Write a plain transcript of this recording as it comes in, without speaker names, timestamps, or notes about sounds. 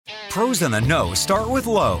Pros in the know start with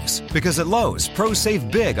Lowe's, because at Lowe's, pros save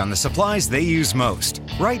big on the supplies they use most.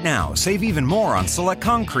 Right now, save even more on select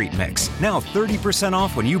concrete mix, now 30%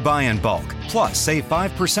 off when you buy in bulk. Plus, save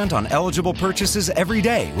 5% on eligible purchases every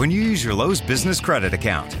day when you use your Lowe's Business Credit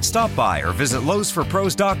account. Stop by or visit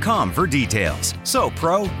lowesforpros.com for details. So,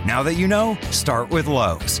 pro, now that you know, start with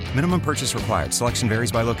Lowe's. Minimum purchase required. Selection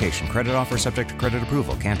varies by location. Credit offer subject to credit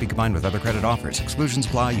approval. Can't be combined with other credit offers. Exclusions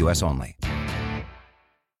apply. U.S. only.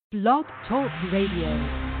 Blog Talk Radio.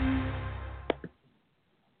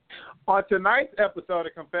 On tonight's episode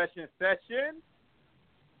of Confession Session,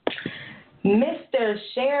 Mr.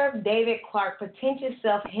 Sheriff David Clarke, pretentious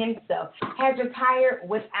self himself, has retired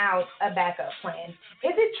without a backup plan.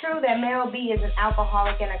 Is it true that Mel B is an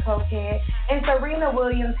alcoholic and a cokehead, and Serena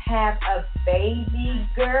Williams have a baby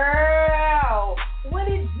girl? What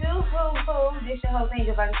it do, hoo-hoo? This your host,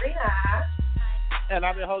 Angel Valentina. and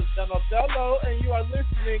I'm your host, John Othello, and you are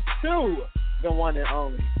listening to the one and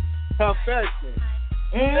only Confession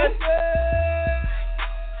Session.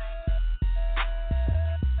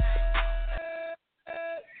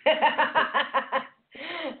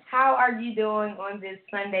 How are you doing on this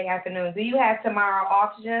Sunday afternoon? Do you have tomorrow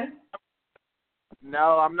off, Jen?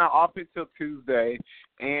 No, I'm not off until Tuesday,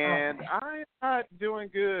 and Okay. I'm not doing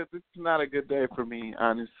good. This is not a good day for me,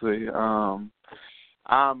 honestly.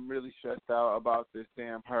 I'm really stressed out about this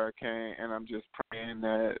damn hurricane, and I'm just praying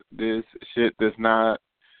that this shit does not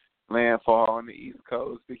landfall on the East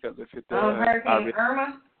Coast, because if it does, Hurricane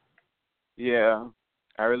Irma? Yeah,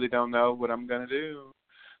 I really don't know what I'm going to do.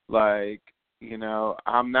 Like, you know,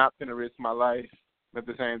 I'm not going to risk my life. But at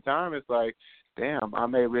the same time, it's like, damn, I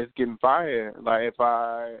may risk getting fired. Like, if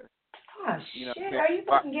I... Oh, shit. Are you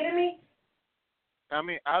fucking kidding me? I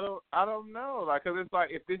mean, I don't know. Like, 'cause it's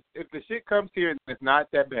like, if the shit comes here and it's not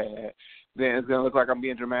that bad, then it's gonna look like I'm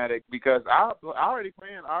being dramatic. Because I already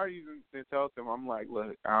planned. I already even told them, I'm like,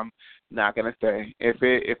 look, I'm not gonna stay. If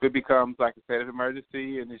it becomes like a state of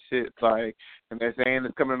emergency and this shit's like, and they're saying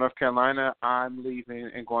it's coming to North Carolina, I'm leaving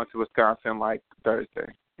and going to Wisconsin like Thursday.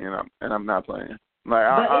 You know, and I'm not playing. Like,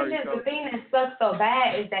 but the thing that sucks so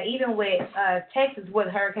bad is that even with Texas with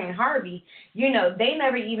Hurricane Harvey, you know, they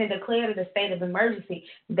never even declared it a state of emergency.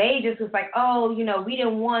 They just was like, oh, you know, we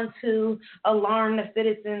didn't want to alarm the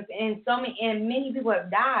citizens, and many people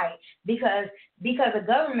have died because the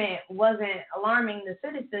government wasn't alarming the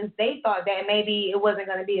citizens. They thought that maybe it wasn't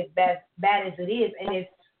going to be as bad as it is, and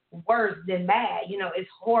it's worse than bad. You know,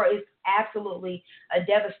 it's horror. It's absolutely a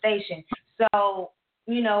devastation. So,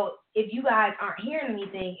 you know, if you guys aren't hearing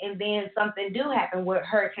anything and then something do happen with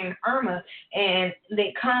Hurricane Irma and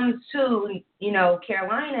it comes to, you know,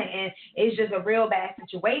 Carolina and it's just a real bad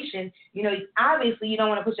situation, you know, obviously you don't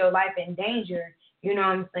want to put your life in danger, you know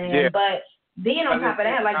what I'm saying? Yeah. But then on top of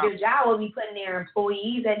that, like your job will be putting their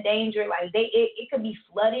employees at danger. Like it could be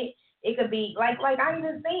flooded. It could be like I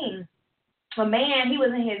even seen a man, he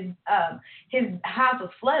was in his house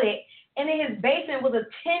was flooded, and in his basement was a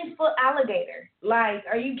 10-foot alligator. Like,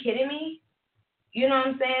 are you kidding me? You know what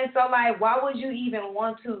I'm saying? So, like, why would you even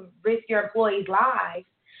want to risk your employees' lives,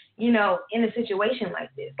 you know, in a situation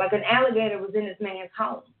like this? Like, an alligator was in this man's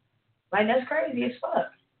home. Like, that's crazy as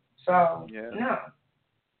fuck. So, yeah. No.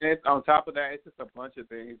 And on top of that, it's just a bunch of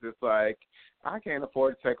things. It's like, I can't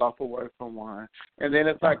afford to take off of work for one. And then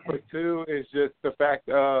it's like, for two, it's just the fact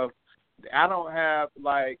of, I don't have,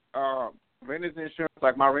 like, renter's insurance.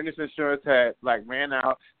 Like, my renter's insurance had, like, ran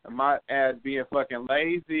out, and my ass being fucking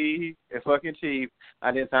lazy and fucking cheap,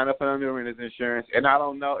 I didn't sign up for the new renter's insurance. And I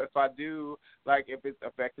don't know if I do, like, if it's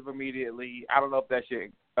effective immediately. I don't know if that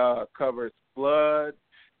shit covers flood.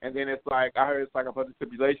 And then it's like, I heard it's like a bunch of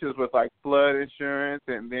stipulations with, like, flood insurance.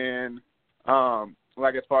 And then,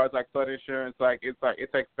 like, as far as, like, flood insurance, like,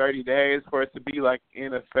 it takes 30 days for it to be, like,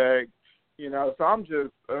 in effect. You know, so I'm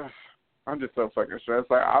just so fucking stressed.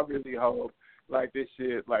 Like, I really hope, like, this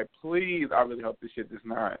shit, like, please, I really hope this shit does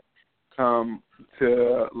not come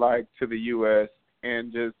to the U.S.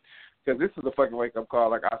 and just, because this is a fucking wake-up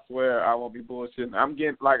call. Like, I swear I won't be bullshitting. I'm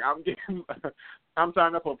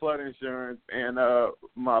signing up for flood insurance and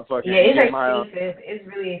my fucking. Yeah, it's expensive. It's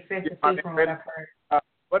really expensive, too, from what I've heard.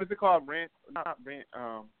 What is it called? Not rent,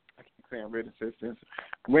 I keep saying rent assistance.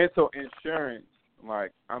 Rental insurance.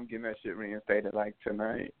 Like, I'm getting that shit reinstated, like,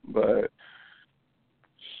 tonight, but...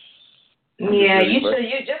 Yeah, you should.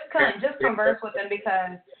 You just converse with them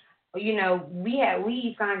because, you know,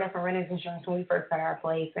 we signed up for renter's insurance when we first got our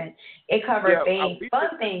place, and it covered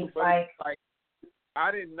fun things like...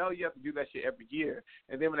 I didn't know you have to do that shit every year.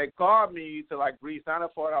 And then when they called me to, like, re-sign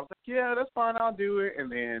up for it, I was like, yeah, that's fine, I'll do it.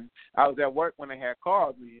 And then I was at work when they had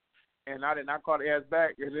called me. and I did not call the ass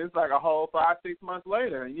back. And it's like a whole 5-6 months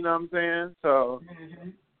later. You know what I'm saying? So,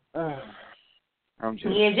 I'm just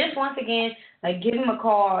just once again, like, give him a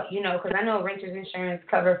call, you know, because I know renter's insurance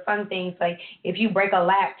covers fun things like if you break a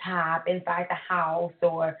laptop inside the house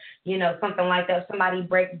or, you know, something like that, somebody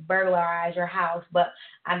burglarize your house. But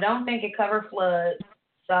I don't think it covers floods.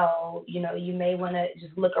 So, you know, you may want to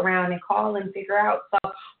just look around and call and figure out.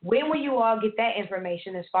 So when will you all get that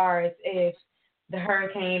information as far as if the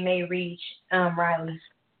hurricane may reach Riley?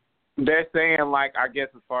 They're saying, like, I guess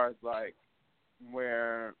as far as, like,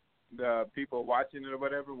 where the people watching it or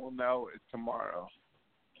whatever will know it's tomorrow.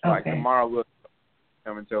 Okay. Like, tomorrow will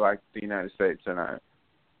come into, like, the United States or not.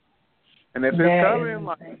 And if it's coming,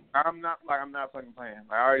 like, I'm not fucking playing.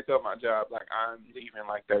 Like, I already told my job, like, I'm leaving,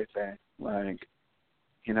 like, Thursday. Like,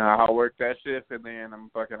 you know, I'll work that shift and then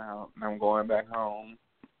I'm fucking out and I'm going back home,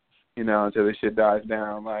 you know, until this shit dies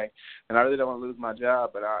down. Like, and I really don't want to lose my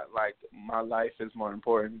job, but my life is more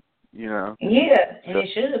important, you know. Yeah, and it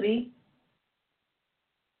should be.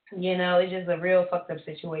 You know, it's just a real fucked up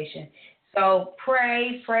situation. So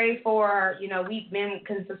pray for, you know, we've been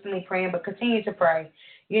consistently praying, but continue to pray.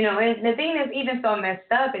 You know, and the thing that's even so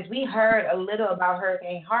messed up is we heard a little about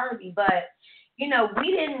Hurricane Harvey, but you know, we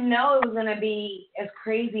didn't know it was going to be as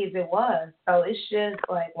crazy as it was. So it's just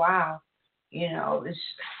like, wow, you know, it's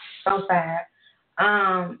so sad.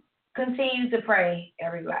 Continue to pray,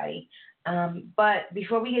 everybody. But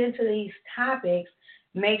before we get into these topics,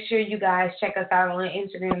 make sure you guys check us out on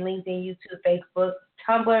Instagram, LinkedIn, YouTube, Facebook,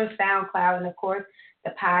 Tumblr, SoundCloud, and, of course,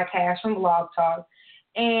 the podcast from Blog Talk.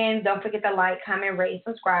 And don't forget to like, comment, rate, and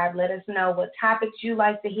subscribe. Let us know what topics you'd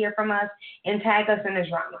like to hear from us and tag us in the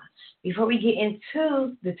drama. Before we get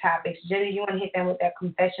into the topics, Jenny, you want to hit them with that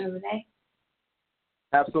confession of the day?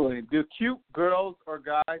 Absolutely. Do cute girls or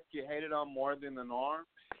guys get hated on more than the norm,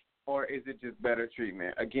 or is it just better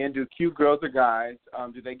treatment? Again, do cute girls or guys,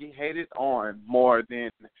 do they get hated on more than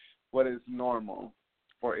what is normal,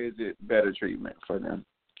 or is it better treatment for them?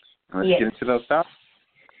 Let's get into those topics.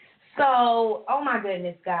 So, oh my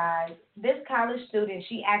goodness, guys. This college student,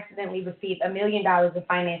 she accidentally received $1 million of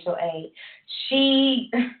financial aid. She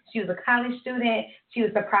was a college student. She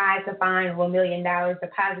was surprised to find $1 million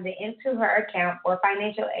deposited into her account for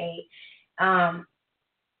financial aid.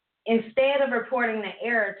 Instead of reporting the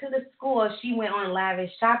error to the school, she went on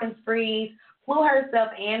lavish shopping sprees, flew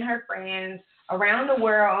herself and her friends around the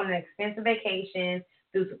world on an expensive vacation,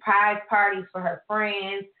 threw surprise parties for her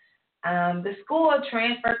friends. The school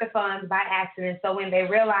transferred the funds by accident, so when they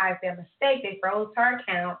realized their mistake, they froze her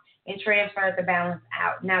account and transferred the balance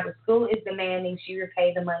out. Now, the school is demanding she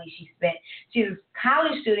repay the money she spent. She's a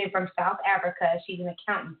college student from South Africa. She's an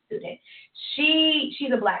accounting student.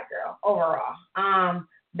 She's a black girl overall.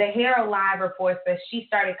 The Herald Live reports that she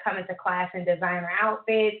started coming to class in designer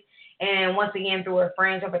outfits and once again threw her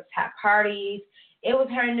friends over top parties. It was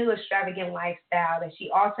her new extravagant lifestyle that she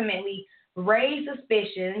ultimately raised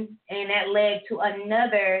suspicion, and that led to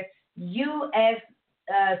another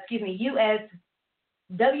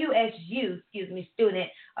WSU student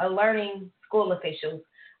alerting school officials.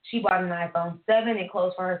 She bought an iPhone 7 and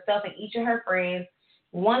clothes for herself and each of her friends.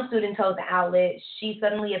 One student told the outlet she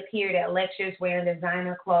suddenly appeared at lectures wearing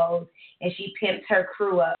designer clothes, and she pimped her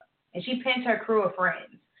crew up. And she pimped her crew of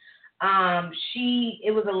friends.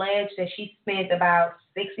 It was alleged that she spent about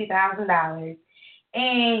 $60,000.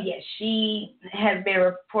 And yes, she has been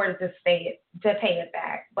reported to pay it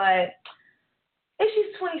back. But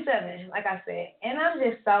she's 27, like I said, and I'm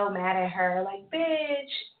just so mad at her. Like, bitch,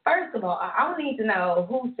 first of all, I need to know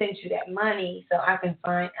who sent you that money so I can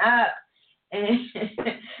sign up.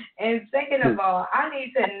 And second of all, I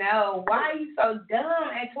need to know why you so dumb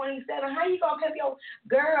at 27. How you gonna pimp your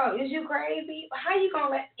girl? Is you crazy? How you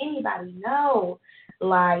gonna let anybody know?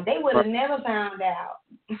 Like, they would have never found out.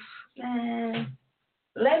 Man.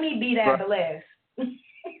 Let me be that bliss.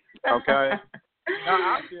 Okay. No,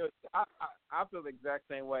 I feel the exact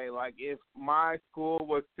same way. Like, if my school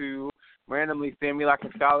was to randomly send me like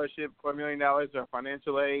a scholarship for $1 million or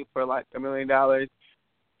financial aid for like $1 million,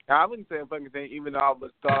 I wouldn't say a fucking thing. Even though I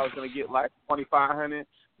thought I was gonna get like $2,500,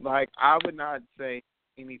 like I would not say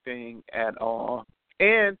anything at all.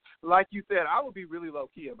 And like you said, I would be really low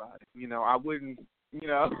key about it. You know, I wouldn't. You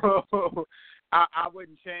know. I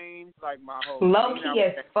wouldn't change, like, my whole... Low key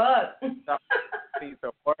as fuck. Piece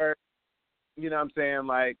of work. You know what I'm saying?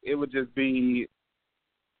 Like, it would just be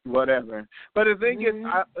whatever. But the thing is,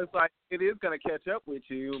 it's like, it is going to catch up with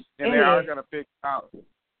you, and they are going to figure out,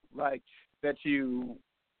 like, that you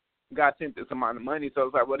got sent this amount of money. So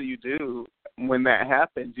it's like, what do you do when that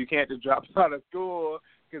happens? You can't just drop out of school,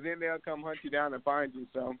 because then they'll come hunt you down and find you.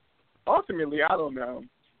 So, ultimately, I don't know.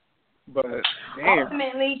 But damn.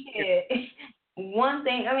 Ultimately, shit. One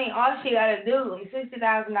thing, I mean, all she gotta do is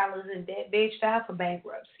 $60,000 in debt, bitch, file for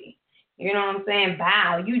bankruptcy. You know what I'm saying?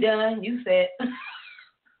 Bow, you done, you set.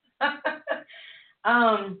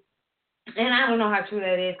 And I don't know how true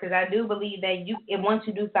that is because I do believe that once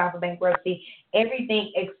you do file for bankruptcy,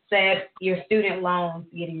 everything except your student loans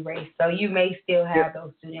get erased. So you may still have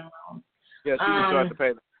those student loans. Yeah, she can start to pay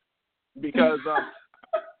them because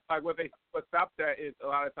like what stops that is a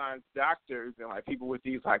lot of times doctors and like people with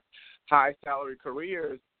these like high salary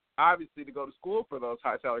careers. Obviously, to go to school for those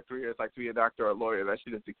high salary careers, like to be a doctor or a lawyer, that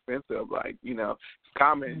shit is expensive. Like, you know, it's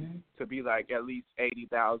common to be like at least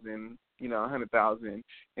 $80,000, you know, $100,000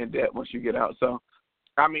 in debt once you get out. So,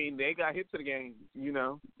 I mean, they got hit to the game. You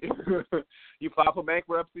know, you file for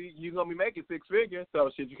bankruptcy, you're gonna be making six figures.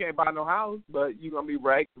 So shit, you can't buy no house, but you're gonna be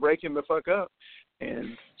raking the fuck up.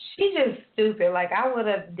 And she's just stupid. Like I would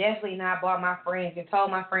have definitely not bought my friends and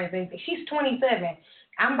told my friends anything. She's 27.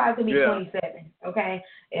 I'm about to be 27, okay?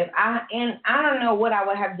 I don't know what I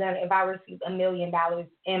would have done if I received $1 million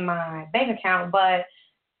in my bank account, but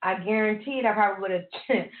I guaranteed I probably would have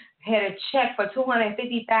had a check for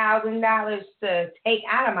 $250,000 to take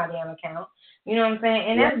out of my damn account. You know what I'm saying?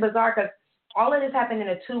 And that's bizarre because all of this happened in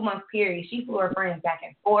a 2-month period. She flew her friends back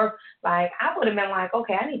and forth. Like, I would have been like,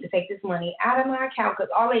 okay, I need to take this money out of my account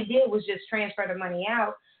because all they did was just transfer the money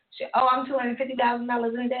out. I'm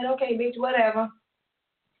 $250,000 in debt. Okay, bitch, whatever.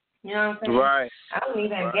 You know what I'm saying? Right. I don't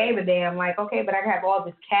even gave a damn. Like, okay, but I have all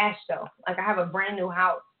this cash, though. Like, I have a brand new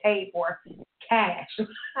house paid for cash.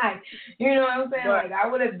 Like, you know what I'm saying? Like, I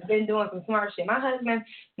would have been doing some smart shit. My husband,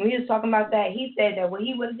 when he was talking about that, he said that what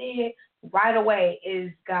he would have did right away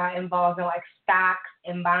is got involved in, like, stocks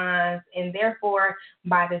and bonds. And, therefore,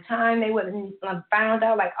 by the time they would have found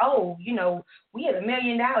out, like, oh, you know, we had $1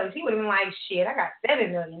 million, he would have been like, shit, I got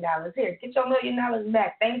 $7 million. Here, get your $1 million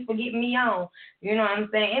back. Thanks for getting me on. You know what I'm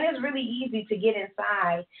saying? And it's really easy to get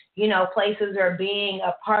inside, you know, places or being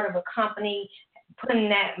a part of a company, putting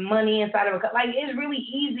that money inside of like, it's really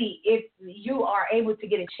easy if you are able to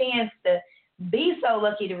get a chance to be so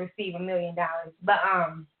lucky to receive $1 million. But,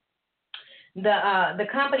 the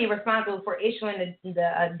company responsible for issuing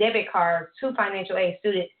the debit cards to financial aid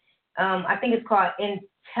students, I think it's called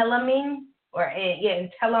Inteliming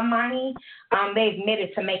Intelimani. They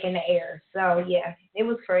admitted to making the error. So yeah, it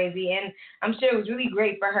was crazy, and I'm sure it was really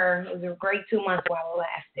great for her. It was a great 2 months while it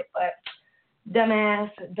lasted, but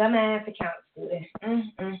dumbass account student. And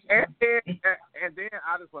then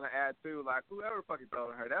I just want to add too, like whoever fucking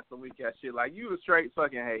told her, that's some weak ass shit. Like you was straight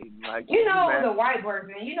fucking hating. Like you know the white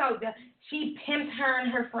person. You know she pimped her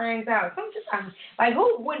and her friends out. Sometimes like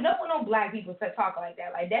who would no black people to talk like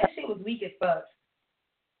that? Like that shit was weak as fuck.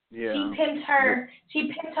 Yeah. She pimped her.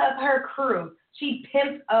 She pimped up her crew. She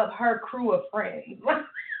pimped up her crew of friends.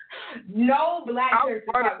 No black person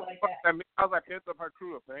talk like that. I mean, I was like, pimped up her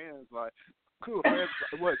crew of friends. Like, crew of friends.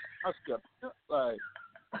 What? Like.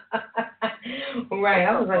 Right.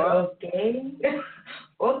 I was like,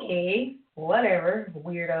 okay, whatever,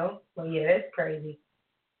 weirdo. Well, yeah, that's crazy.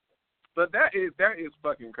 But that is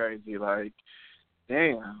fucking crazy. Like,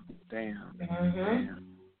 damn.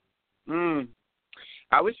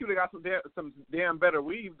 I wish you would have got some damn better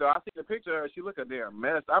weave, though. I seen the picture of her. She look a damn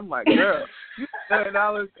mess. I'm like, girl, you $7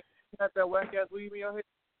 got that whack ass weave in your head.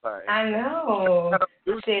 Like, I know.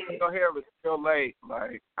 Shit. Your hair was still late.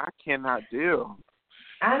 Like, I cannot deal.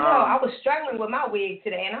 I know. I was struggling with my wig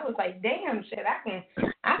today, and I was like, damn, shit,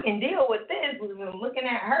 I can deal with this. Looking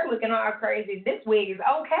at her looking all crazy. This wig is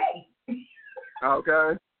okay.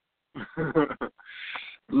 Okay.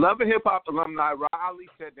 Love and Hip Hop alumni Riley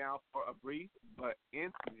sat down for a brief but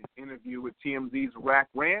intimate interview with TMZ's Rack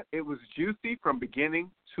Rant. It was juicy from beginning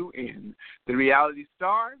to end. The reality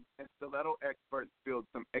star and stiletto expert spilled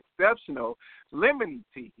some exceptional lemon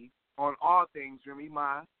tea on all things Remy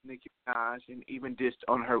Ma, Nicki Minaj, and even dished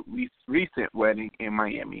on her recent wedding in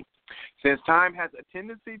Miami. Since time has a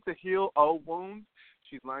tendency to heal old wounds,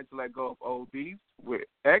 she's learned to let go of old beefs with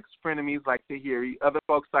ex-frenemies like Tahiri. Other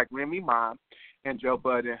folks like Remy Ma and Joe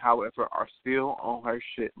Budden, however, are still on her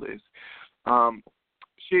shit list.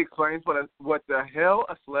 She explains what the hell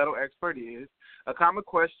a stiletto expert is. A common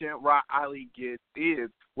question Riley gets is,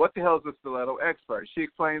 what the hell is a stiletto expert? She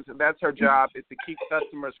explains that that's her job is to keep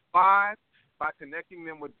customers fly by connecting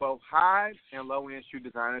them with both high and low-end shoe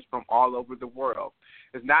designers from all over the world.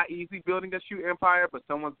 It's not easy building a shoe empire, but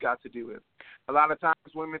someone's got to do it. A lot of times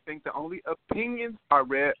women think the only options are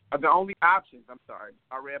red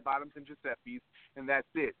bottoms and Giuseppe's, and that's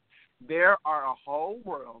it. There are a whole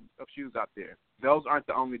world of shoes out there. Those aren't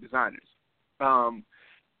the only designers. And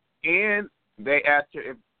they asked her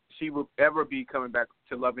if she would ever be coming back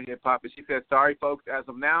to Love and Hip Hop, and she said, sorry, folks, as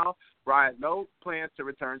of now, Rye has no plans to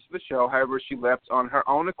return to the show. However, she left on her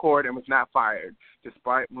own accord and was not fired,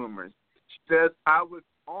 despite rumors. She says, I was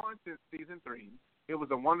on since season 3. It was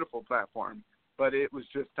a wonderful platform, but it was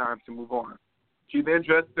just time to move on. She then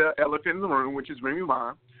addressed the elephant in the room, which is Remy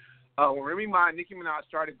Ma. When Remy Ma and Nicki Minaj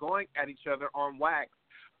started going at each other on wax,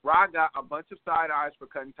 Rye got a bunch of side eyes for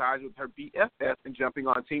cutting ties with her BFF and jumping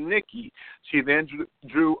on Team Nicki. She then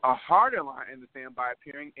drew a harder line in the sand by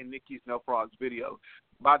appearing in Nicki's No Frogs video.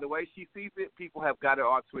 By the way she sees it, people have got it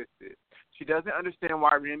all twisted. She doesn't understand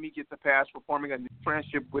why Remy gets a pass for forming a new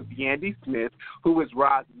friendship with Yandy Smith, who is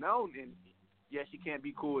Rye's known enemy. Yet she can't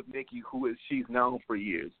be cool with Nicki, she's known for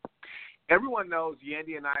years. Everyone knows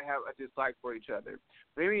Yandy and I have a dislike for each other.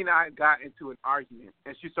 Remy and I got into an argument,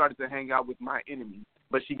 and she started to hang out with my enemy.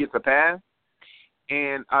 But she gets a pass,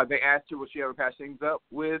 and they asked her, will she ever pass things up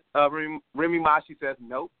with Remy Ma? She says,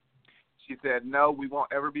 nope. She said, no, we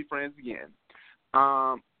won't ever be friends again.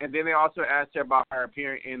 And then they also asked her about her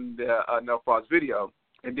appearing in the No Frogs video.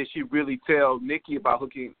 And did she really tell Nicki about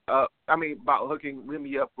hooking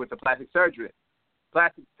Remy up with a plastic surgeon?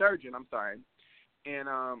 And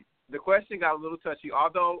the question got a little touchy.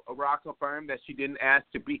 Although Rye confirmed that she didn't ask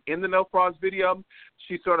to be in the No Frogs video,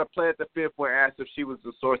 she sort of played the fifth when asked if she was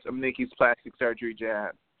the source of Nicki's plastic surgery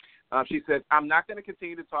jab. She says, I'm not going to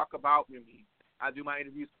continue to talk about Remy. I do my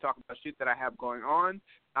interviews to talk about shit that I have going on.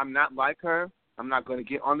 I'm not like her. I'm not going to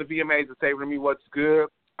get on the VMAs and say, Remy, what's good?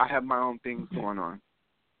 I have my own things going on.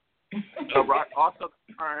 Rye also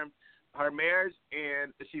confirmed her marriage,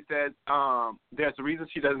 and she says there's a reason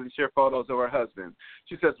she doesn't share photos of her husband.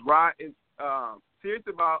 She says Rye is serious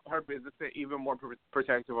about her business and even more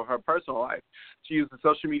protective of her personal life. She uses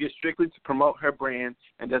social media strictly to promote her brand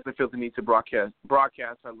and doesn't feel the need to broadcast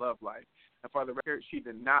her love life. And for the record, she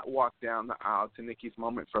did not walk down the aisle to Nicki's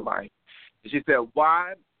moment for life. She said,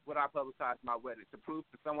 why would I publicize my wedding? To prove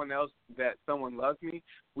to someone else that someone loves me?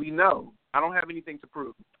 We know. I don't have anything to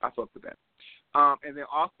prove. I fuck with that. And then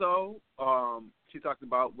also, she talked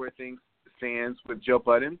about where things stands with Joe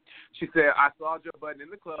Budden. She said, I saw Joe Budden in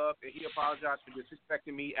the club, and he apologized for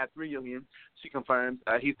disrespecting me at the reunion. She confirms.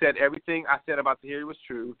 He said everything I said about Tahiri was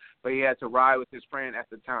true, but he had to ride with his friend at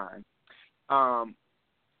the time.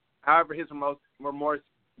 However, his remorse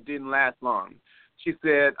didn't last long. She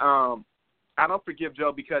said, I don't forgive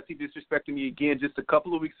Joe because he disrespected me again just a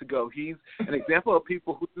couple of weeks ago. He's an example of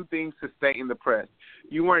people who do things to stay in the press.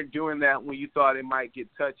 You weren't doing that when you thought it might get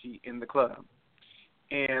touchy in the club.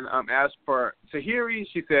 And as for Tahiri,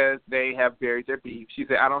 she says they have buried their beef. She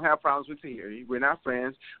said, I don't have problems with Tahiri. We're not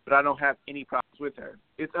friends, but I don't have any problems with her.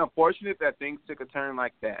 It's unfortunate that things took a turn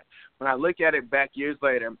like that. When I look at it back years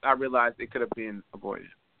later, I realized it could have been avoided.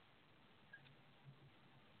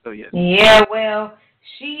 So, yes. Yeah, well,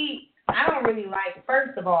 I don't really like,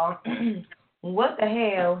 first of all, what the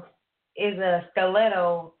hell is a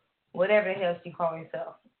stiletto, whatever the hell she called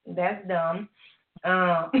herself? That's dumb.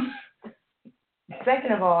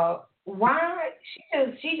 Second of all, why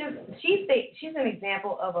she's an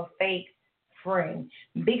example of a fake friend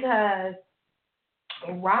because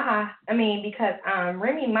Remy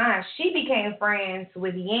Ma, she became friends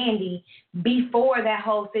with Yandy before that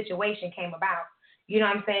whole situation came about. You know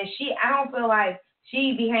what I'm saying? I don't feel like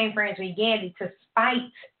she became friends with Yandy to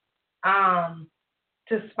spite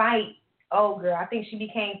old girl. I think she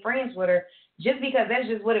became friends with her just because that's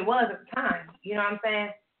just what it was at the time. You know what I'm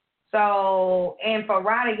saying? So, and for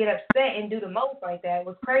Rye to get upset and do the most like that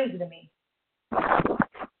was crazy to me.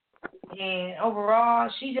 And overall,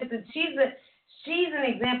 she's an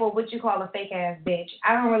example of what you call a fake ass bitch.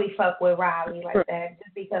 I don't really fuck with Riley like that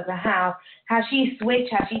just because of how she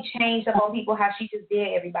switched, how she changed up on people, how she just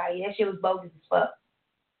did everybody. That shit was bogus as fuck.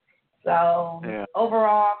 So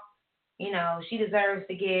overall, you know, she deserves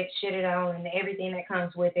to get shitted on and everything that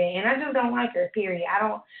comes with it. And I just don't like her, period. I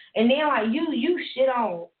don't. And then like you shit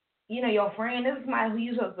on, you know, your friend. This is somebody who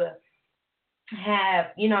you supposed to have,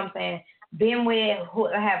 you know what I'm saying, been with, who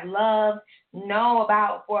have loved, know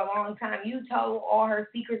about for a long time. You told all her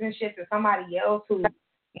secrets and shit to somebody else who,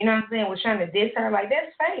 you know what I'm saying, was trying to diss her. Like,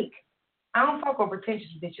 that's fake. I don't fuck with pretentious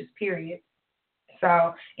bitches, period.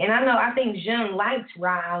 So, and I think Jun likes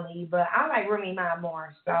Riley, but I like Remy Ma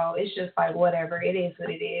more. So it's just like whatever. It is what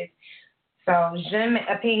it is. So Jun's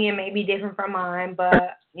opinion may be different from mine,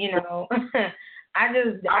 but you know, I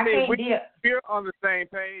can't deal. We're on the same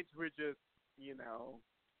page. We're just, you know,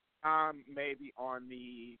 maybe on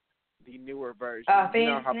the newer version. You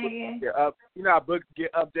know how books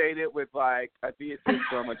get updated with like a thesis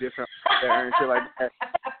from a different author and shit like that.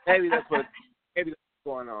 Maybe that's what's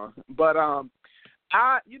going on. But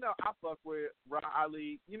I fuck with Ra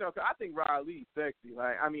Ali, 'cause I think Ra Ali's sexy.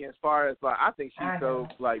 Like, I mean, as far as, like, I think she's so,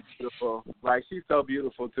 like, beautiful. Like, she's so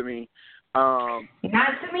beautiful to me. Not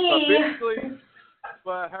to me.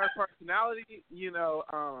 But her personality, yeah.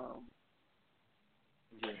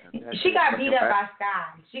 She got beat up by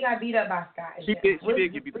Sky. She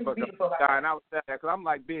did get beat the fuck up by Sky, and I was sad because I'm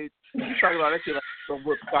like, bitch, you talking about that shit like some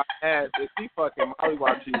whoop Sky ass, but she fucking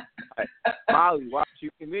mollywopped you. Like, mollywopped you,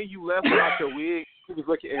 and then you left without your wig. She was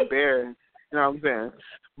looking embarrassed. You know what I'm saying?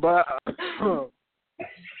 But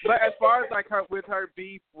as far as like her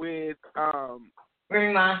beef with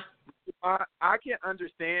Remy Ma, I can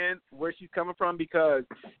understand where she's coming from because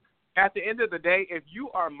at the end of the day, if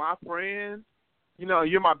you are my friend,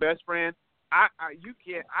 you're my best friend. I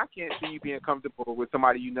can't see you being comfortable with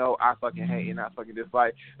somebody I fucking hate and I fucking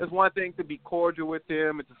dislike. It's one thing to be cordial with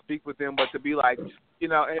them and to speak with them, but to be like,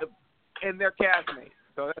 and they're castmates.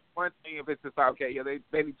 So that's one thing. If it's just like, okay, yeah,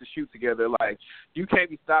 they need to shoot together. Like, you can't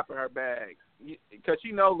be stopping her bag because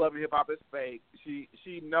she know Love and Hip Hop is fake. She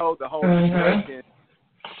know the whole situation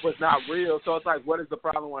was not real. So it's like, what is the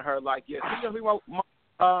problem with her? Like, yeah, she's gonna be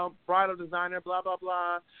my bridal designer, blah blah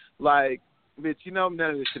blah. Like, bitch, none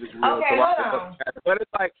of this shit is real. Okay, hold on. But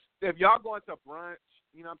it's like, if y'all going to brunch,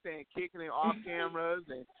 you know what I'm saying, kicking it off cameras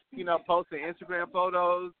and, posting Instagram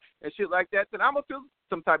photos and shit like that, then I'm going to feel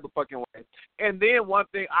some type of fucking way. And then one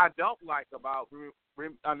thing I don't like about,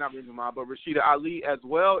 not Remy Ma, but Rashida Ali as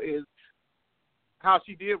well is how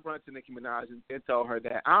she did run to Nicki Minaj and tell her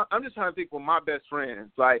that. I'm just trying to think with my best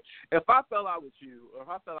friends. Like, if I fell out with you or if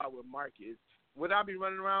I fell out with Marcus, would I be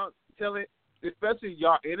running around telling, especially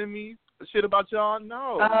y'all enemies, shit about y'all?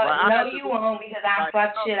 No. No, you won't, because I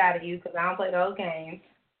fuck shit out of you because I don't play those games.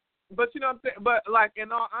 But you know what I'm saying? But, like,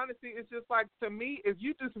 in all honesty, it's just like, to me, if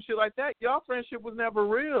you do some shit like that, y'all friendship was never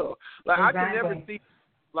real. Like, exactly. I can never see,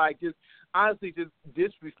 like, just honestly just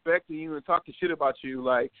disrespecting you and talking shit about you,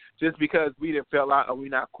 like, just because we didn't fell out or we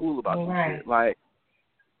not cool about some shit. Like,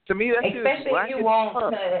 to me, that's especially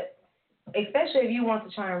if you want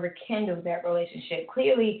to try and rekindle that relationship.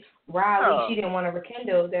 Clearly, Riley, she didn't want to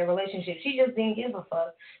rekindle their relationship. She just didn't give a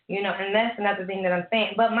fuck, and that's another thing that I'm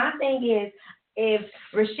saying. But my thing is, if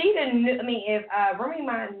Remy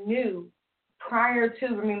Ma knew prior to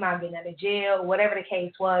Remy Ma getting out of jail, whatever the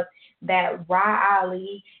case was, that Ra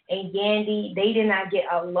Ali and Yandy, they did not get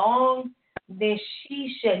along, then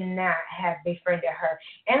she should not have befriended her.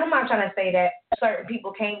 And I'm not trying to say that certain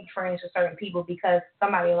people can't be friends with certain people because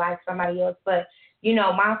somebody likes somebody else, but,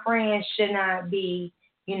 my friends should not be,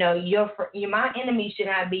 my enemy should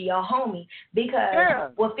not be your homie,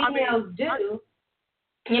 because what females do,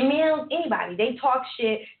 and males, anybody, they talk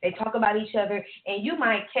shit, they talk about each other, and you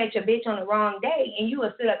might catch a bitch on the wrong day, and you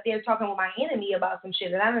will sit up there talking with my enemy about some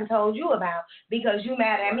shit that I done told you about because you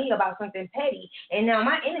mad at me about something petty, and now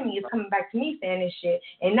my enemy is coming back to me saying this shit,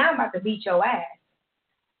 and now I'm about to beat your ass.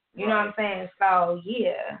 You know what I'm saying? So,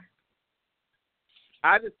 yeah.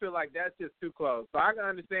 I just feel like that's just too close. So I can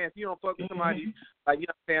understand if you don't fuck with somebody, like, you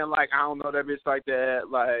know what I'm saying, like, I don't know that bitch like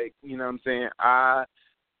that, like, you know what I'm saying,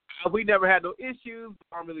 we never had no issues.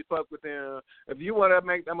 I don't really fuck with them. If you want to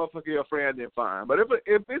make that motherfucker your friend, then fine. But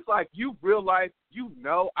if it's like you real life,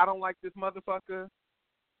 I don't like this motherfucker,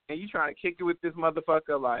 and you trying to kick it with this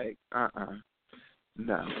motherfucker, like,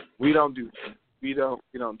 no, we don't do that. We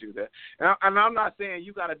don't do that. And I'm not saying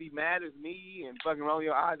you got to be mad as me and fucking rolling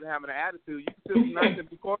your eyes and having an attitude. You can still be nice and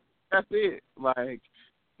be cordial. That's it. Like,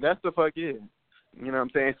 that's the fuck it. You know what I'm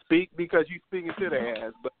saying? Speak because you speaking to their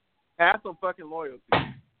ass, but have some fucking loyalty.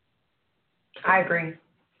 I agree.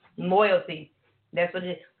 Loyalty. That's what it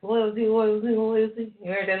is. Loyalty.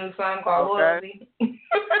 You heard that new song called Loyalty?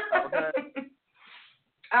 Okay.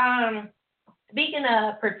 Speaking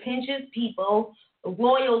of pretentious people,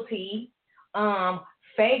 loyalty,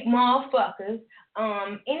 fake motherfuckers,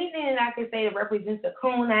 anything that I can say that represents a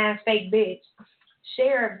coon-ass fake bitch,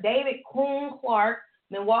 Sheriff David Coon Clark,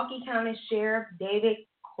 Milwaukee County Sheriff David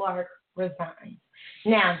Clark resigns.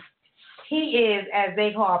 Now, he is, as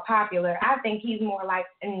they call, popular. I think he's more like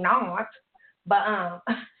not. But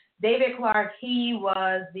David Clark, he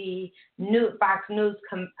was the Fox News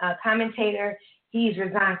commentator. He's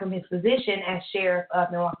resigned from his position as sheriff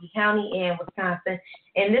of Milwaukee County in Wisconsin.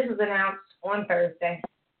 And this was announced on Thursday.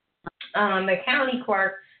 The county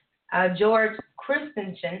clerk, George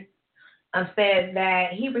Christensen, said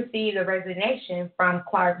that he received a resignation from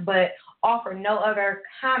Clark, but offered no other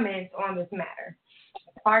comments on this matter.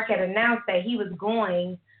 Clark had announced that he was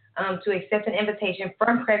going to accept an invitation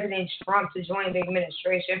from President Trump to join the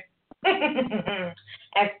administration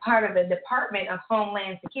as part of the Department of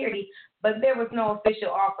Homeland Security, but there was no official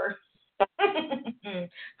offer.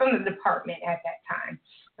 from the department at that time.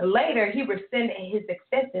 Later, he rescinded his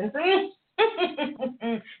acceptance.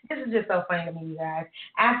 This is just so funny to me, you guys.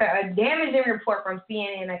 After a damaging report from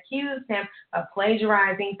CNN accused him of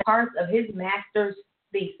plagiarizing parts of his master's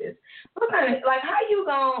thesis. Like, how you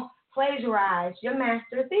gonna plagiarize your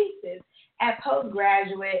master's thesis at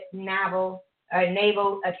postgraduate Naval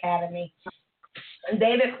Academy?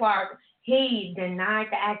 David Clark, he denied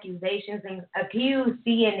the accusations and accused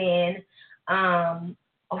CNN,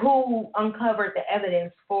 who uncovered the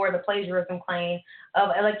evidence for the plagiarism claim,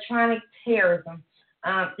 of electronic terrorism.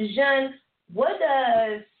 Jean, what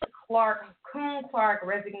does Coon Clark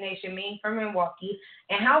resignation mean for Milwaukee,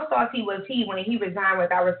 and how salty was he when he resigned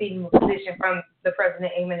without receiving a position from the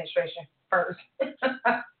president administration first?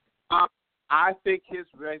 I think his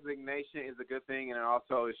resignation is a good thing, and it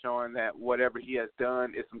also is showing that whatever he has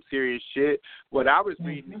done is some serious shit. What I was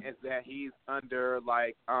reading is that he's under,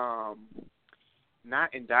 like, not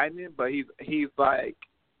indictment, but he's like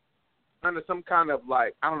under some kind of,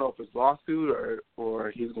 like, I don't know if it's lawsuit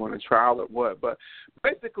or he's going to trial or what, but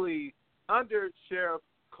basically under Sheriff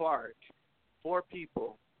Clark, 4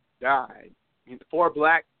 people died. 4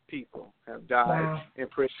 black people have died in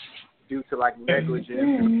prison due to, like, negligence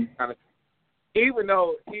and kind of. Even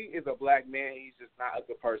though he is a black man, he's just not a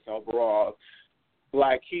good person overall.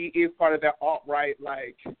 Like, he is part of that alt-right,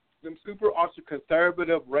 like, them super ultra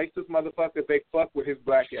conservative, racist motherfuckers, they fuck with his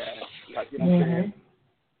black ass. Like, you know what I'm saying?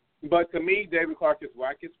 But to me, David Clark is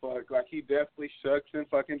whack as fuck. Like, he definitely shucks and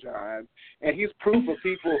fucking jives. And he's proof of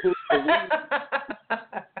people who believe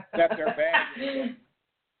that they're bad.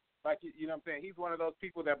 Like, you know what I'm saying? He's one of those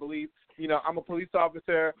people that believe, you know, I'm a police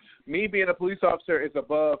officer. Me being a police officer is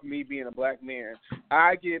above me being a black man.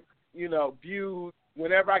 I get, you know, viewed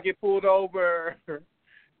whenever I get pulled over.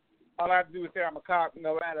 All I have to do is say I'm a cop,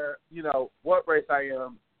 no matter, you know, what race I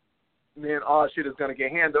am. Then all shit is going to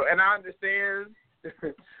get handled. And I understand,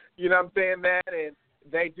 you know what I'm saying, that. And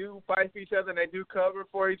they do fight for each other and they do cover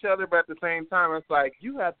for each other. But at the same time, it's like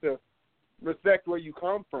you have to respect where you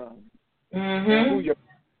come from and who your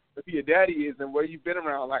daddy is and where you've been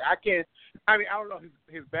around. Like, I don't know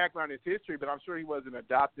his background, his history, but I'm sure he wasn't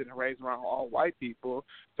adopted and raised around all white people.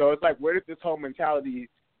 So it's like, where did this whole mentality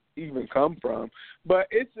even come from? But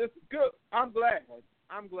it's just good. I'm glad.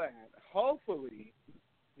 Hopefully,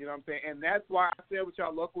 you know what I'm saying? And that's why I said with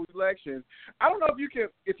y'all local elections, I don't know if you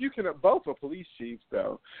can vote for police chiefs,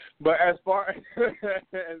 though. But as far as,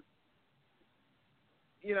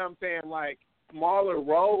 you know what I'm saying, like, smaller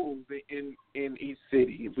roles in each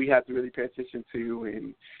city we have to really pay attention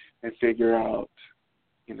to and figure out,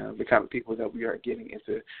 you know, the kind of people that we are getting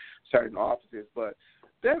into certain offices. But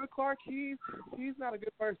David Clark, he's not a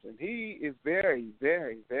good person. He is very,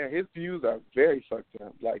 very, very, his views are very fucked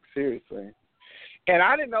up, like, seriously. And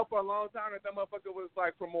I didn't know for a long time that motherfucker was,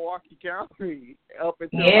 like, from Milwaukee County up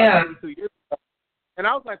until like 2 years ago. And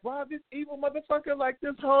I was like, wow, this evil motherfucker, like,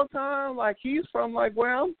 this whole time, like, he's from, like,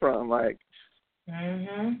 where I'm from, like,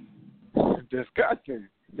 disgusting.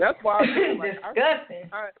 That's why I'm like,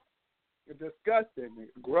 disgusting,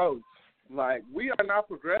 gross. Like, we are not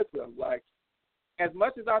progressive. Like, as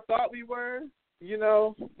much as I thought we were, you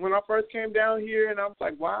know, when I first came down here, and I was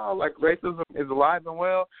like, wow, like, racism is alive and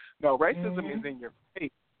well. No, racism is in your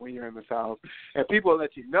face when you're in the South, and people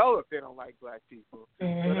let you know if they don't like black people. But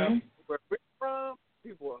where we're from,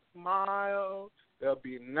 people will smile. They'll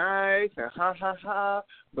be nice and ha ha ha,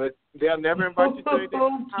 but they'll never invite you to their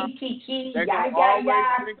They're always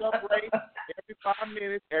bring up race every 5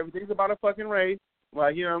 minutes. Everything's about a fucking race,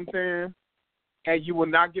 like, you know what I'm saying? And you will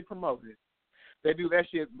not get promoted. They do that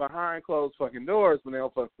shit behind closed fucking doors when they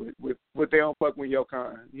don't fuck with they don't fuck with your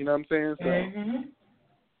kind. You know what I'm saying? So,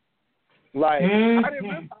 like, I didn't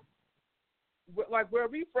realize, like, where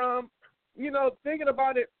we from, you know, thinking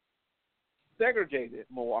about it. Segregated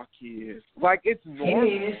Milwaukee is, like, it's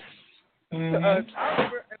normal to us. I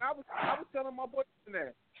remember, and I was telling my boyfriend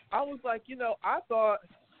that I was like, you know, I thought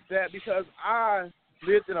that because I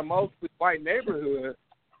lived in a mostly white neighborhood,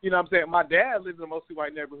 you know what I'm saying, my dad lived in a mostly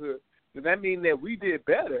white neighborhood, does that mean that we did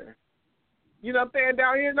better? You know what I'm saying?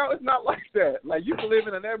 Down here, no, it's not like that. Like, you can live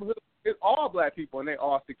in a neighborhood, it's all black people and they're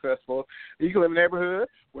all successful. You can live in a neighborhood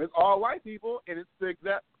where it's all white people and it's the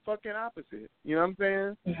exact fucking opposite. You know what I'm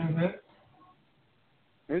saying?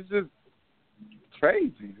 It's just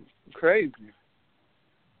crazy.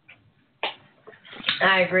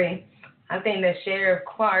 I agree. I think that Sheriff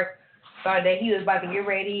Clark thought that he was about to get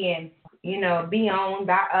ready and, you know, be on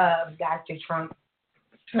Dr. Trump,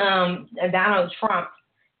 Donald Trump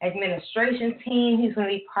administration team. He's going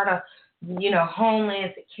to be part of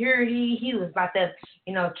Homeland Security. He was about to,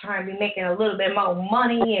 trying to be making a little bit more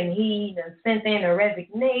money, and he sent in a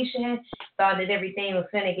resignation, thought that everything was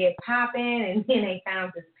going to get popping, and then they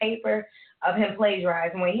found this paper of him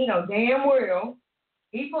plagiarizing when he know damn well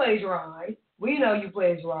he plagiarized. We know you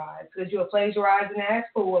plagiarized because you're a plagiarizing ass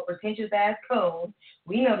fool, a pretentious ass coon.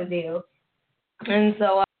 We know the deal. And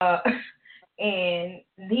so, and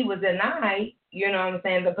he was denied,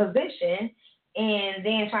 the position, and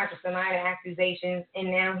then tried to deny the accusations,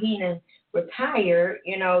 and now he done retired.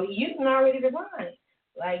 You can already resign.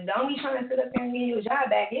 Like, don't be trying to sit up there and get your job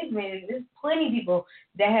back. There's plenty of people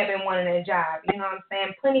that have been wanting that job. You know what I'm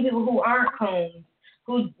saying? Plenty of people who aren't coons,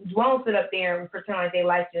 who won't sit up there and pretend like they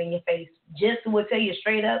like you in your face. Just will tell you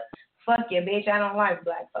straight up, fuck you, bitch, I don't like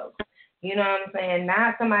black folks. You know what I'm saying?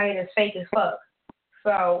 Not somebody that's fake as fuck.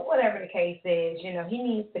 So whatever the case is, he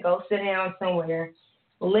needs to go sit down somewhere,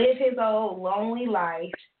 live his old lonely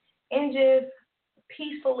life, and just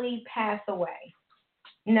peacefully pass away.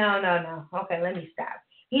 No. Okay, let me stop.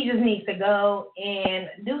 He just needs to go and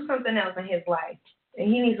do something else in his life.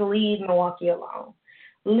 And he needs to leave Milwaukee alone.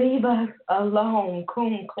 Leave us alone,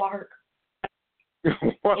 Coon Clark.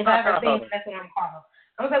 If I ever see him, that's what I'm called.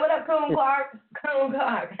 I'm going to say, what up, Coon Clark? Coon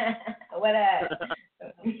Clark. What up?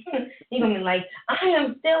 He going to be like, I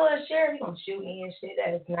am still a sheriff. He going to shoot me and shit.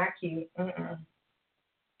 That is not cute. I'm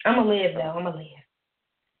going to live, though. I'm going to live.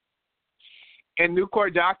 In new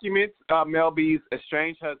court documents, Mel B's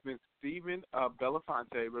estranged husband, Stephen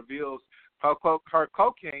Belafonte, reveals her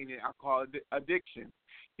cocaine and alcohol addiction.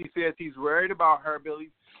 He says he's worried about her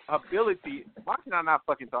ability. Why can I not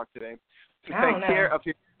fucking talk today? To take care of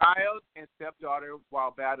his child and stepdaughter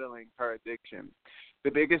while battling her addiction. The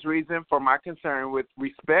biggest reason for my concern with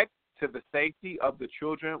respect to the safety of the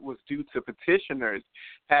children was due to petitioners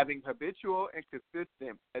having habitual and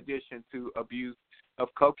consistent addiction to abuse of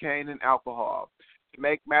cocaine and alcohol. To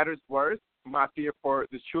make matters worse, my fear for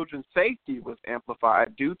the children's safety was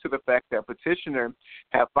amplified due to the fact that petitioner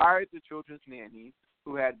had fired the children's nanny,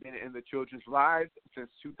 who had been in the children's lives since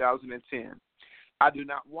 2010. I do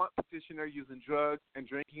not want petitioner using drugs and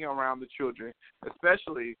drinking around the children,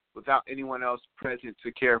 especially without anyone else present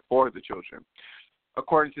to care for the children.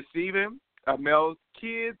 According to Stephen, Mel's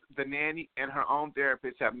kids, the nanny, and her own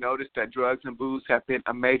therapist have noticed that drugs and booze have been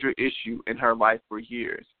a major issue in her life for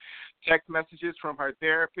years. Text messages from her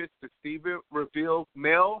therapist to Stephen revealed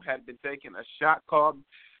Mel had been taking a shot called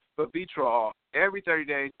Vivitrol every 30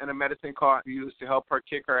 days and a medicine called used to help her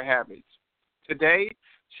kick her habits. Today,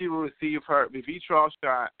 she will receive her Vivitrol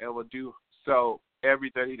shot and will do so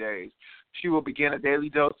every 30 days. She will begin a daily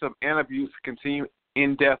dose of Antabuse to continue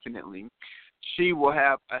indefinitely. She will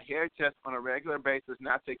have a hair test on a regular basis,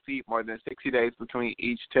 not to exceed more than 60 days between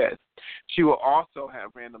each test. She will also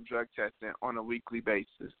have random drug testing on a weekly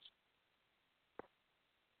basis.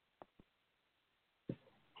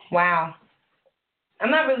 Wow.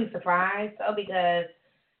 I'm not really surprised, though, because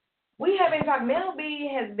we have been talking. Mel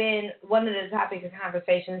B has been one of the topics of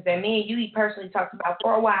conversations that me and you personally talked about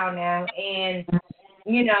for a while now. And,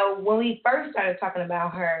 when we first started talking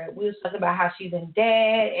about her, we was talking about how she's in debt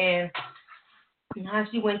and how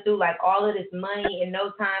she went through, like, all of this money in no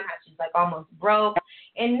time, how she's, like, almost broke.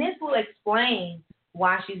 And this will explain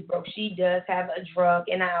why she's broke. She does have a drug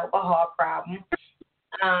and an alcohol problem,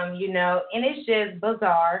 and it's just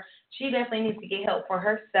bizarre. She definitely needs to get help for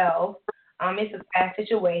herself. It's a bad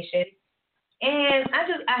situation. And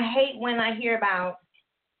I hate when I hear about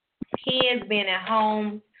kids being at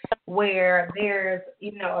home where there's,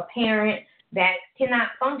 a parent that cannot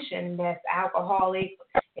function, that's alcoholic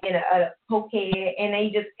and a cokehead, and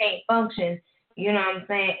they just can't function, you know what I'm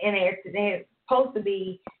saying? And they're supposed to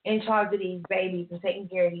be in charge of these babies and taking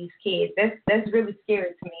care of these kids. That's really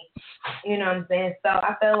scary to me, you know what I'm saying? So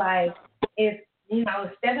I feel like if,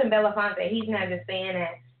 Stephen Belafonte, he's not just saying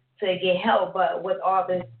that to get help, but with all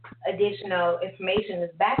this additional information,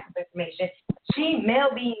 this backup information, Mel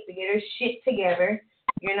B needs to get her shit together.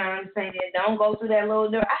 You know what I'm saying? Don't go through that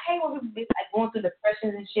little door. I hate when people be like going through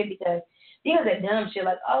depressions and shit because these are dumb shit.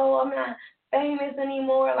 Like, oh, I'm not famous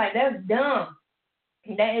anymore. Like, that's dumb.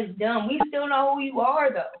 That is dumb. We still know who you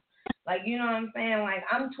are, though. Like, you know what I'm saying? Like,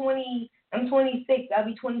 I'm 26. I'll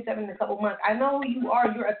be 27 in a couple months. I know who you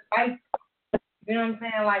are. You're a spice. You know what I'm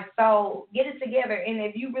saying? Like, so get it together. And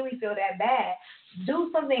if you really feel that bad,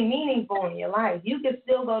 do something meaningful in your life. You can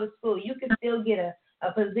still go to school. You can still get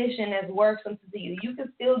a position that's worth something to you. You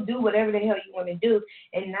can still do whatever the hell you want to do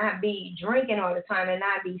and not be drinking all the time and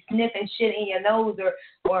not be sniffing shit in your nose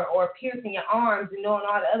or piercing your arms and doing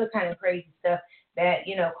all the other kind of crazy stuff that,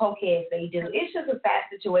 cokeheads they do. It's just a sad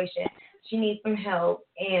situation. She needs some help,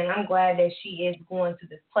 and I'm glad that she is going to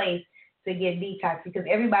this place to get detox, because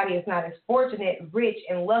everybody is not as fortunate, rich,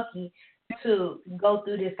 and lucky to go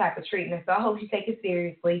through this type of treatment. So I hope she takes it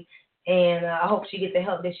seriously, and I hope she gets the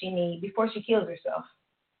help that she needs before she kills herself.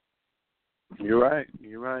 You're right.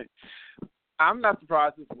 I'm not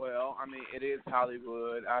surprised as well. I mean, it is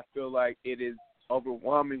Hollywood. I feel like it is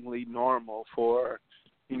overwhelmingly normal for,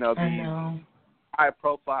 these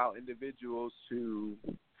high-profile individuals to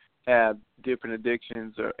have different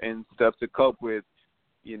addictions and stuff to cope with,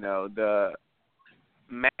 the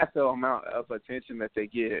massive amount of attention that they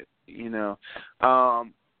get,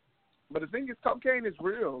 But the thing is, cocaine is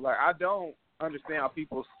real. Like, I don't understand how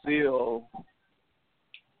people still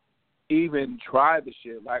even try the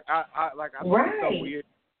shit. Like, I think it's so weird.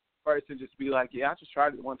 Person just be like, yeah, I just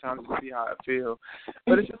tried it one time to see how it feels.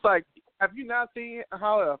 But it's just like, have you not seen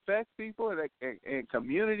how it affects people in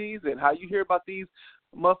communities, and how you hear about these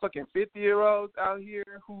motherfucking 50-year-olds out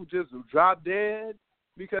here who just drop dead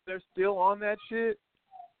because they're still on that shit?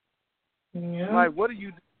 Yeah. Like, what do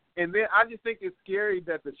you? And then I just think it's scary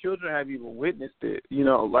that the children have even witnessed it.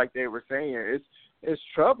 Like they were saying, it's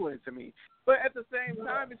troubling to me. But at the same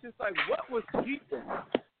time, it's just like, what was he doing?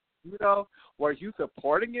 Were you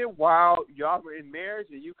supporting it while y'all were in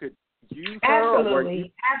marriage and you could use her?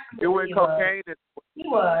 Absolutely. Doing cocaine? He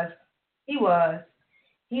was.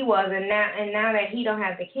 And now that he don't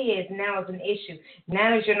have the kids, now it's an issue. Now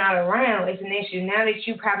that you're not around, it's an issue. Now that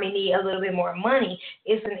you probably need a little bit more money,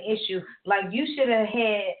 it's an issue. Like, you should have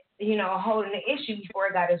had, a hold on the issue before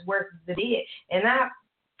it got as worse as it did. And I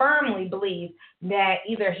firmly believe that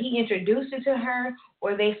either he introduced it to her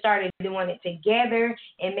or they started doing it together,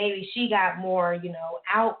 and maybe she got more,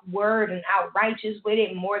 outward and outrighteous with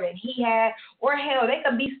it more than he had. Or hell, they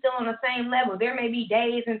could be still on the same level. There may be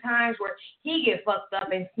days and times where he get fucked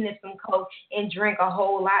up and sniff some coke and drink a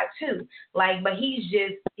whole lot too. Like, but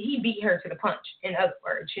he beat her to the punch, in other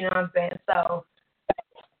words, you know what I'm saying? So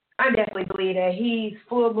I definitely believe that he's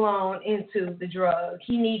full blown into the drug.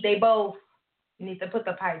 They both need to put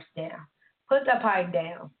the pipes down. Put the pipe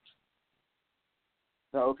down.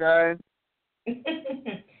 Okay.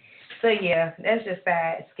 So, yeah, that's just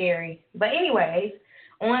sad, scary. But anyways,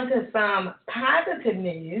 on to some positive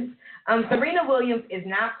news. Serena Williams is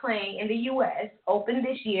not playing in the U.S. Open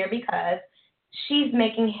this year because she's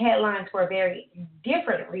making headlines for a very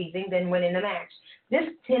different reason than winning the match. This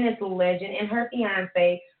tennis legend and her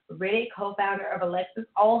fiancé, Riddick, co-founder of Alexis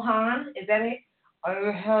Ohan, is that it?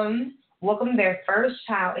 Welcomed their first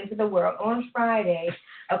child into the world on Friday,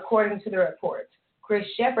 according to the reports. Chris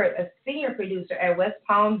Shepard, a senior producer at West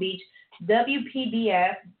Palm Beach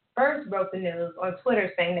WPBF, first broke the news on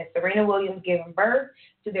Twitter, saying that Serena Williams gave birth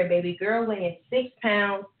to their baby girl, weighing 6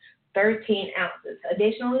 pounds, 13 ounces.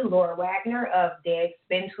 Additionally, Laura Wagner of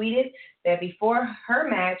Deadspin tweeted that before her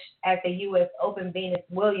match at the U.S. Open, Venus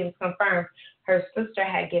Williams confirmed her sister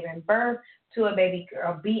had given birth to a baby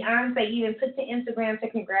girl. Beyonce even took to Instagram to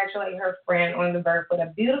congratulate her friend on the birth with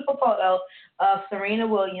a beautiful photo of Serena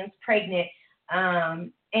Williams pregnant,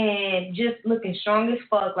 and just looking strong as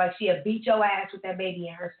fuck, like she'll beat your ass with that baby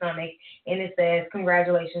in her stomach. And it says,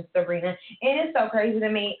 congratulations, Serena. And it's so crazy to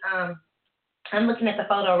me. I'm looking at the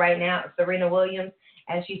photo right now of Serena Williams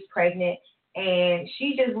as she's pregnant, and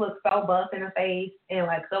she just looks so buff in the face and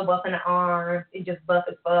like so buff in the arms and just buff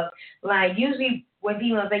as fuck. Like, usually when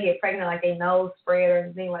females, they get pregnant, like they nose spread or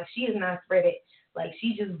anything, like she is not spreaded. Like,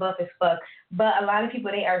 she just buff as fuck. But a lot of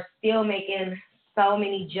people, they are still making so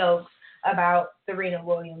many jokes about Serena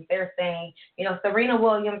Williams. They're saying, Serena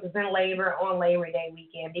Williams is in labor on Labor Day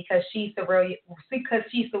weekend because she's Serena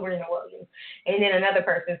Williams. And then another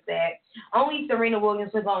person said, only Serena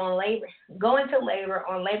Williams will go into labor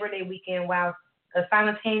on Labor Day weekend while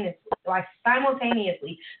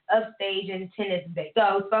simultaneously upstage in tennis day.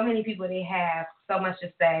 So many people, they have so much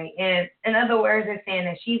to say. And in other words, they're saying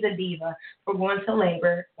that she's a diva for going to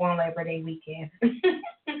labor on Labor Day weekend.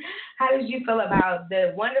 How did you feel about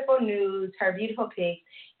the wonderful news, her beautiful pic,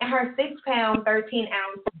 and her 6 pound, 13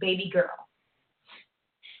 ounce baby girl?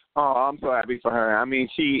 Oh, I'm so happy for her. I mean,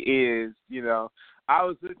 she is, I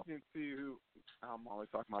was listening to, I'm always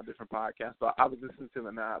talking about different podcasts, but I was listening to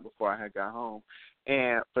the night before I had got home,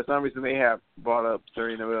 and for some reason they have brought up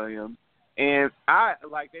Serena Williams, and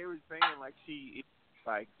they were saying, like, she is,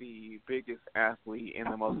 like, the biggest athlete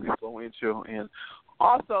and the most influential, and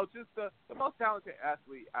also just the most talented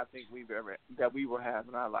athlete I think that we will have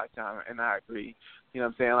in our lifetime, and I agree. You know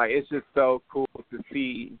what I'm saying? Like, it's just so cool to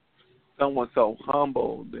see someone so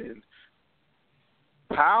humbled and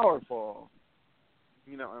powerful,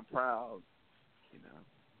 and proud,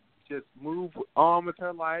 just move on with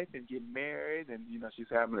her life and get married, and, she's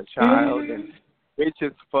having a child and rich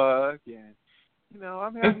as fuck, and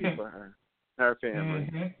I'm happy for her family.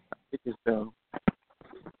 Mm-hmm. I think it's so.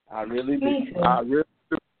 I really do. Me too. I really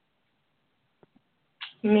do.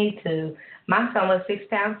 Me too. My son was 6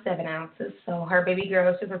 pounds 7 ounces, so her baby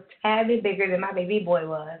girl is just a tad bit bigger than my baby boy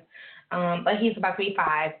was. But he's about to be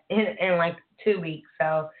 5 in like 2 weeks,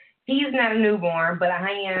 so he's not a newborn, but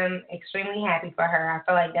I am extremely happy for her. I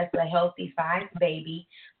feel like that's a healthy sized baby.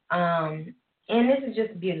 And this is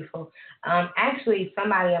just beautiful. Actually,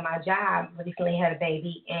 somebody at my job recently had a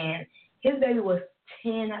baby, and his baby was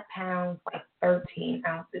 10 pounds, like 13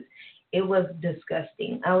 ounces. It was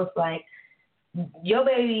disgusting. I was like, your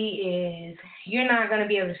baby you're not going to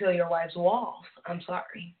be able to fill your wife's walls. I'm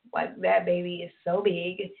sorry. Like, that baby is so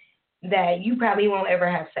big that you probably won't ever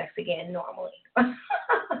have sex again normally.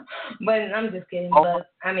 But I'm just kidding.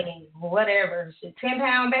 But, I mean, whatever.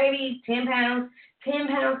 10-pound baby, 10 pounds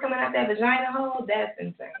coming out that vagina hole, that's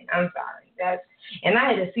insane. I'm sorry. And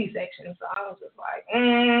I had a C-section, so I was just like,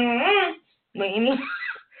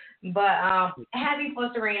 But happy for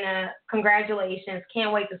Serena. Congratulations.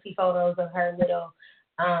 Can't wait to see photos of her little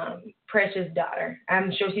precious daughter.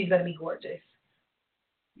 I'm sure she's going to be gorgeous.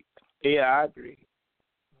 Yeah, I agree.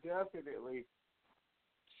 Definitely.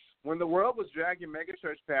 When the world was dragging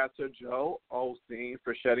megachurch pastor Joel Osteen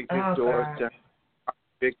for shutting his doors to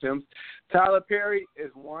victims, Tyler Perry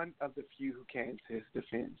is one of the few who came to his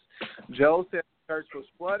defense. Joel said the church was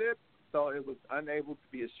flooded, so it was unable to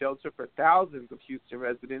be a shelter for thousands of Houston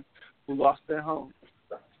residents who lost their homes.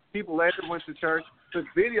 People later went to church, took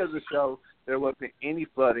videos to show there wasn't any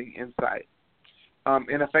flooding in sight.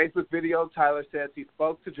 In a Facebook video, Tyler says he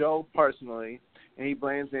spoke to Joel personally, and he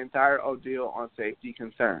blames the entire ordeal on safety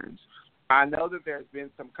concerns. I know that there's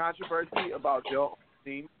been some controversy about Joel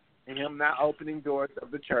Osteen and him not opening doors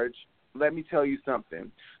of the church. Let me tell you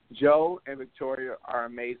something. Joe and Victoria are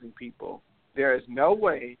amazing people. There is no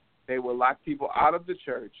way they will lock people out of the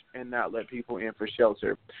church and not let people in for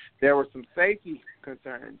shelter. There were some safety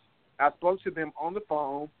concerns. I spoke to them on the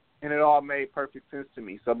phone, and it all made perfect sense to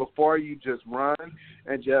me. So before you just run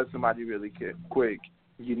and judge somebody really quick,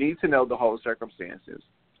 you need to know the whole circumstances.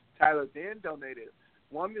 Tyler then donated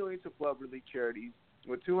 $1 million to flood relief charities,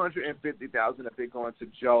 with $250,000 of it going to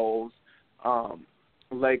Joel's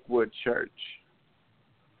Lakewood Church.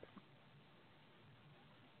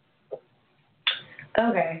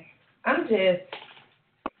 Okay.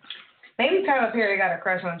 Maybe Tyler Perry got a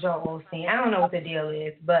crush on Joel Osteen. I don't know what the deal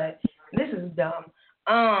is, but this is dumb.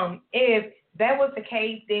 If that was the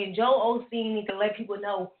case, then Joel Osteen needs to let people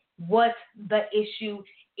know what the issue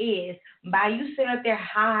is. By you sitting up there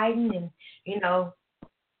hiding and,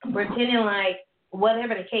 pretending like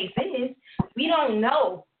whatever the case is, we don't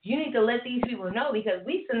know. You need to let these people know, because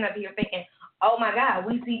we sitting up here thinking, oh my God,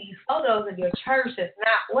 we see these photos of your church that's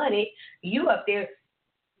not flooded. You up there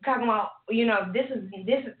talking about,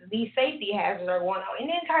 these safety hazards are going on. And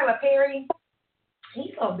then Tyler Perry,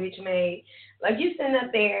 he's so bitch made. Like, you sitting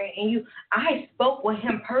up there and I spoke with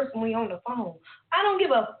him personally on the phone. I don't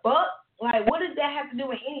give a fuck. Like, what does that have to do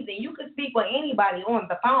with anything? You could speak with anybody on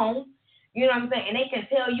the phone. You know what I'm saying? And they can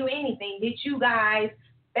tell you anything. Did you guys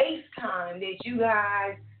FaceTime? Did you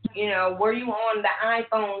guys, were you on the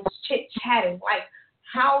iPhones chit-chatting? Like,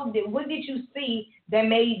 what did you see that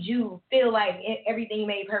made you feel like everything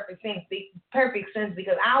made perfect sense?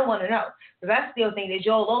 Because I want to know. Because I still think that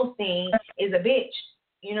Joel Osteen is a bitch,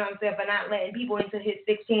 you know what I'm saying, for not letting people into his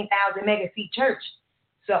 16,000 mega seat church.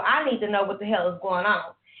 So I need to know what the hell is going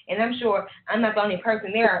on. And I'm sure I'm not the only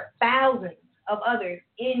person. There are thousands of others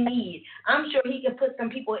in need. I'm sure he could put some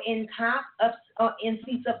people in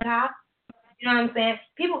seats up top. You know what I'm saying?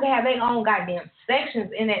 People can have their own goddamn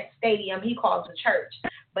sections in that stadium he calls a church.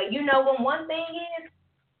 But when one thing is,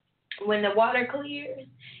 when the water clears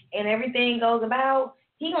and everything goes about,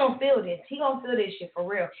 he gonna feel this. He gonna feel this shit for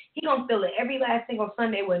real. He gonna feel it every last single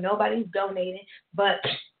Sunday when nobody's donating. But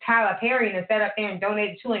Tyler Perry and sat up there and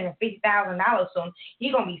donated $250,000 to him.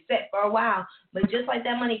 He gonna be set for a while. But just like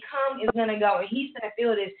that money come, it's gonna go, and he's gonna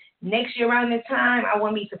feel this next year around this time. I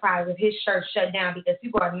wouldn't be surprised if his church shut down, because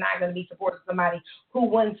people are not gonna be supporting somebody who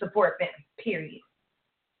wouldn't support them. Period.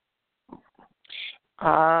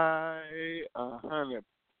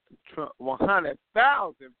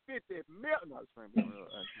 100,000, 50 million.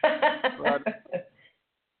 But,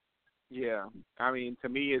 yeah, I mean, to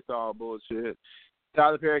me, it's all bullshit.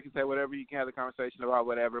 Tyler Perry can say whatever, you can have the conversation about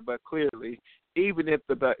whatever, but clearly, even if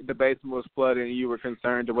the basement was flooded and you were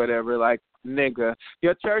concerned or whatever, like, nigga,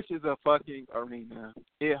 your church is a fucking arena.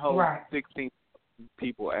 It holds 16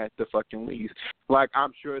 people at the fucking least. Like,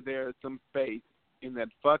 I'm sure there's some space in that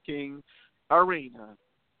fucking arena,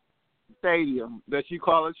 stadium that you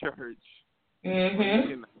call a church.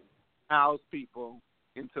 Mm-hmm. house people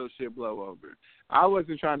until shit blow over. I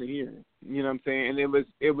wasn't trying to hear it. You know what I'm saying? And it was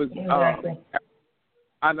exactly.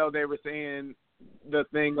 I know they were saying the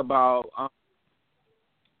thing about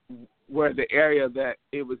where the area that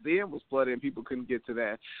it was in was flooded and people couldn't get to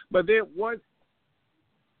that. But then once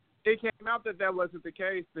it came out that wasn't the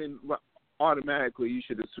case, then automatically you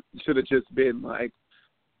should have just been like,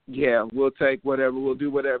 yeah, we'll take whatever, we'll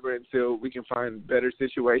do whatever until we can find a better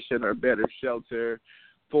situation or better shelter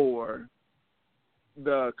for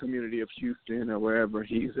the community of Houston or wherever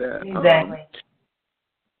he's at. Exactly.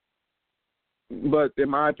 But in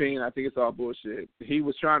my opinion, I think it's all bullshit. He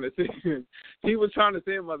was trying to send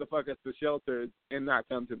motherfuckers to shelters and not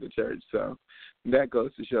come to the church. So that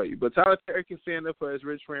goes to show you. But Tyler Perry can stand up for his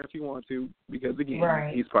rich friend if he wants to, because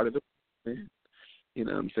again, he's part of the. You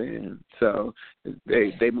know what I'm saying? So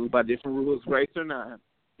they move by different rules, race or not.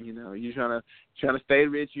 You know, you're trying to stay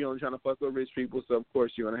rich. You're only trying to fuck with rich people. So of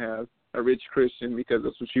course you're gonna have a rich Christian because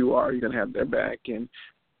that's what you are. You're gonna have their back, and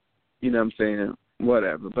you know what I'm saying.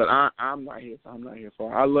 Whatever, but I'm not here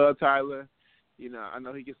for it. I love Tyler. You know, I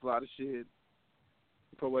know he gets a lot of shit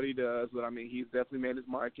for what he does, but I mean, he's definitely made his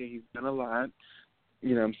mark and he's done a lot.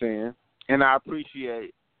 You know what I'm saying? And I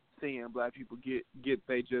appreciate seeing black people get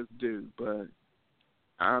they just do, but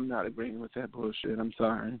I'm not agreeing with that bullshit. I'm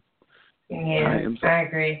sorry. Yeah, I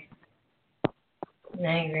agree.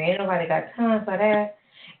 Ain't nobody got time for that.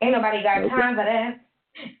 Ain't nobody got time for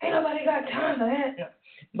that. No.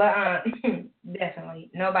 But definitely,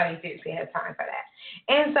 nobody seriously has time for that.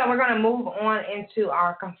 And so we're going to move on into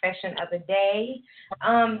our confession of the day.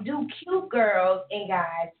 Do cute girls and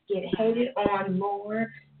guys get hated on more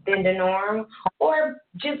than the norm, or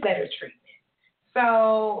just better treatment?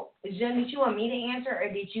 So, Jen, did you want me to answer,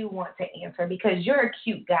 or did you want to answer? Because you're a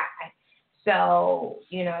cute guy. So,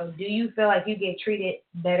 you know, do you feel like you get treated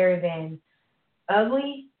better than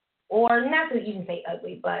ugly? Or not that you can say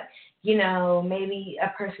ugly, but, you know, maybe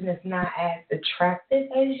a person that's not as attractive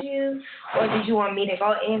as you? Or did you want me to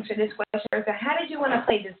go answer this question? So how did you want to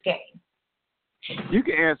play this game? You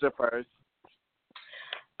can answer first.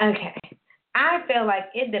 Okay. I feel like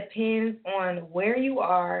it depends on where you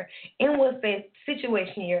are and what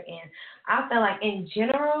situation you're in. I feel like in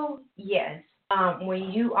general, yes.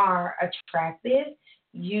 When you are attractive,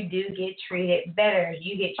 you do get treated better.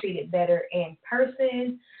 You get treated better in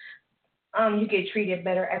person. You get treated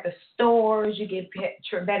better at the stores. You get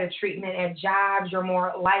better treatment at jobs. You're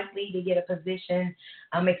more likely to get a position,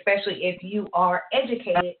 especially if you are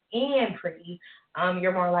educated and pretty.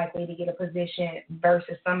 You're more likely to get a position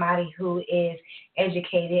versus somebody who is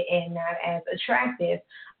educated and not as attractive.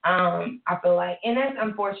 I feel like, and that's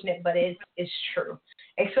unfortunate, but it's true,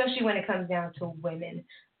 especially when it comes down to women.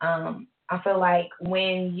 I feel like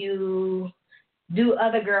when you do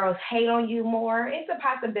other girls hate on you more? It's a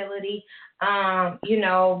possibility, you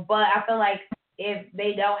know, but I feel like if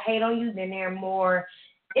they don't hate on you, then they're more,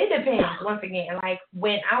 it depends, once again. Like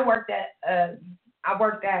when I worked at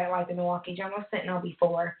like the Milwaukee Journal Sentinel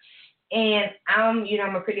before, and I'm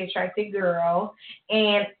a pretty attractive girl,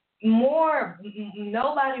 and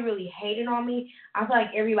nobody really hated on me. I feel like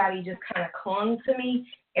everybody just kind of clung to me.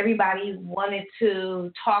 Everybody wanted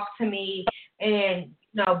to talk to me and,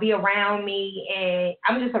 you know, be around me, and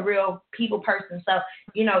I'm just a real people person. So,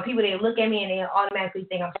 you know, people, they look at me and they automatically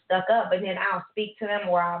think I'm stuck up, but then I'll speak to them,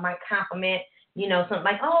 or I might compliment, you know, something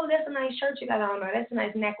like, oh, that's a nice shirt you got on, or that's a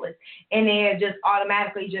nice necklace. And they're just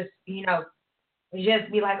automatically just, you know,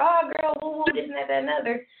 just be like, oh, girl, woo, this and that, and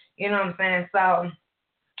another. You know what I'm saying? So,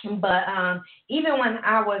 but even when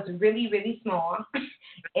I was really, really small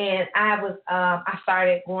and I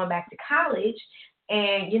started going back to college,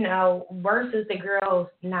 and, you know, versus the girls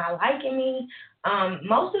not liking me,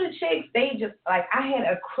 most of the chicks, they just, like, I had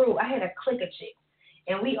a clique of chicks,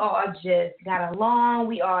 and we all just got along.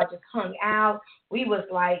 We all just hung out. We was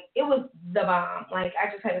like, it was the bomb. Like,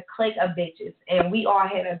 I just had a clique of bitches, and we all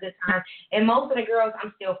had a good time. And most of the girls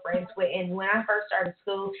I'm still friends with. And when I first started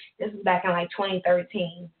school, this was back in, like,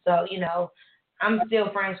 2013. So, you know, I'm still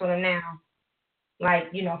friends with them now, like,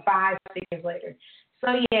 you know, 5, 6 years later.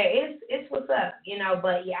 So, yeah, it's what's up, you know.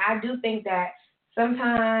 But, yeah, I do think that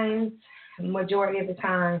sometimes, majority of the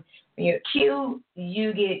time, when you're cute,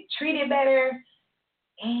 you get treated better,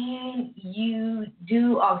 and you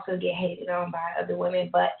do also get hated on by other women.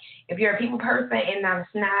 But if you're a people person and not a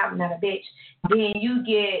snob, not a bitch, then you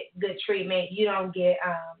get good treatment. You don't get,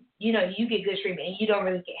 you know, you get good treatment, and you don't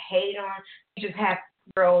really get hated on. You just have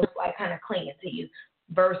girls, like, kind of clinging to you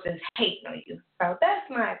versus hating on you. So that's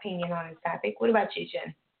my opinion on this topic. What about you,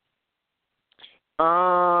 Jen?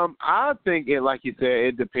 I think it, like you said,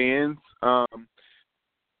 it depends.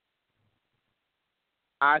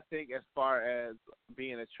 I think as far as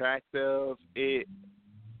being attractive,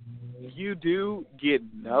 you do get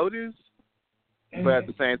noticed, but at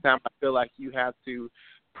the same time, I feel like you have to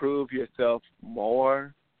prove yourself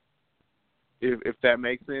more. If that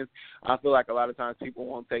makes sense, I feel like a lot of times people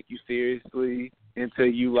won't take you seriously until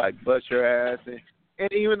you like bust your ass,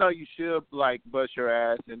 and even though you should like bust your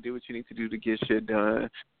ass and do what you need to do to get shit done,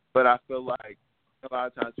 but I feel like a lot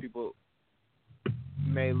of times people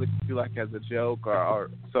may look at you like as a joke or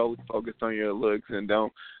are solely focused on your looks and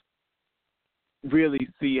don't really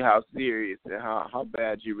see how serious and how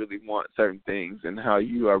bad you really want certain things and how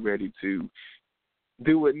you are ready to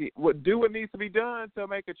do what needs to be done to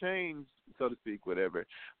make a change, so to speak, whatever.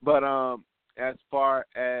 But as far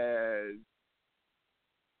as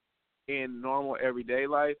in normal everyday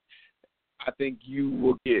life, I think you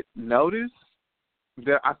will get noticed.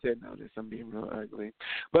 I said notice. I'm being real ugly,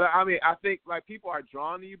 but I mean I think like people are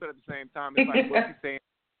drawn to you, but at the same time it's like what you're saying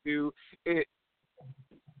to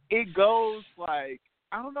it goes like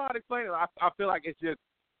I don't know how to explain it. I feel like it's just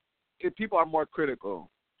people are more critical.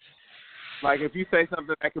 Like, if you say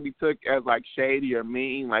something that can be took as, like, shady or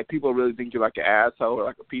mean, like, people really think you're, like, an asshole or,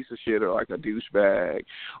 like, a piece of shit or, like, a douchebag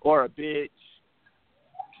or a bitch.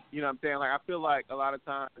 You know what I'm saying? Like, I feel like a lot of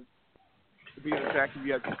times to be attractive,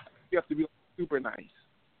 you have to be super nice.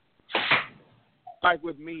 Like,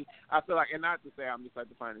 with me, I feel like, and not to say I'm just, like,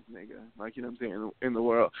 the finest nigga, like, you know what I'm saying, in the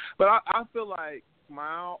world. But I feel like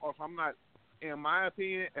smile, or if I'm not, in my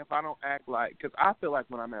opinion, if I don't act like, because I feel like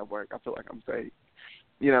when I'm at work, I feel like I'm fake.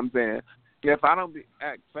 You know what I'm saying? If I don't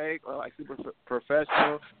act fake or like super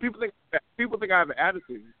professional, people think I have an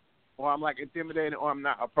attitude, or I'm like intimidating, or I'm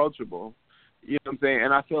not approachable. You know what I'm saying?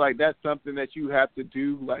 And I feel like that's something that you have to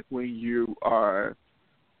do, like when you are.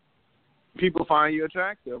 People find you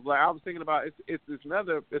attractive. Like I was thinking about, it's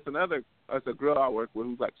a girl I work with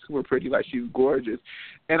who's like super pretty, like she's gorgeous,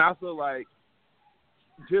 and I feel like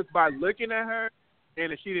just by looking at her,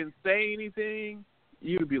 and if she didn't say anything,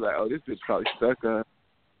 you'd be like, oh, this bitch probably stuck up.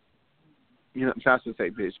 You know, I'm not to say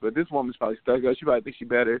bitch, but this woman's probably stuck up. She probably thinks she's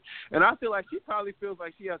better. And I feel like she probably feels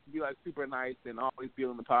like she has to be, like, super nice and always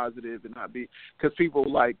feeling the positive and not be – because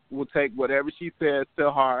people, like, will take whatever she says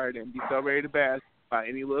so hard and be so ready to bash by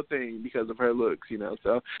any little thing because of her looks, you know.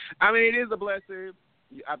 So, I mean, it is a blessing.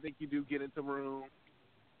 I think you do get into room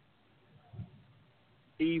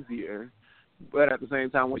easier. But at the same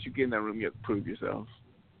time, once you get in that room, you have to prove yourself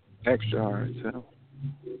extra hard, so –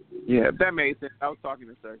 yeah, that made sense. I was talking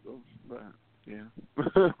in circles, but yeah.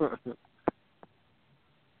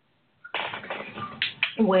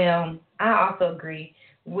 Well, I also agree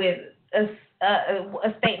with a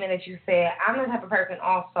statement that you said. I'm the type of person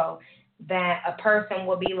also that a person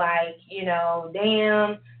will be like, you know,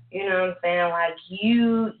 damn, you know what I'm saying? Like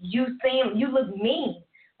you look mean.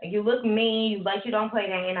 Like you look mean. You like you don't play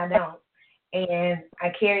that, and I don't. And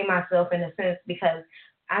I carry myself in a sense because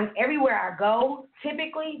everywhere I go,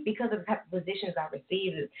 typically, because of the type of positions I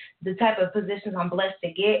receive, the type of positions I'm blessed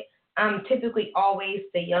to get, I'm typically always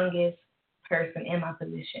the youngest person in my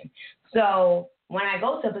position. So when I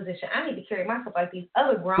go to a position, I need to carry myself like these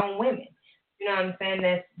other grown women. You know what I'm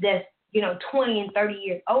saying? That's 20 and 30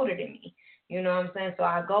 years older than me. You know what I'm saying? So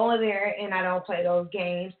I go in there and I don't play those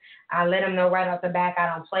games. I let them know right off the back I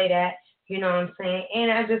don't play that. You know what I'm saying? And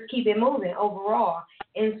I just keep it moving overall.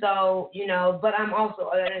 And so, but I'm also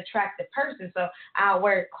an attractive person. So I'll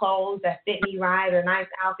wear clothes that fit me right or nice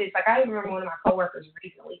outfits. Like I even remember one of my coworkers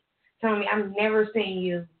recently telling me, I've never seen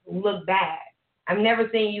you look bad. I've never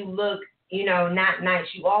seen you look, not nice.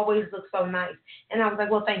 You always look so nice. And I was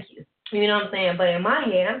like, well, thank you. You know what I'm saying? But in my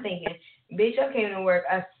head, I'm thinking, bitch, I came to work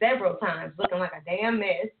several times looking like a damn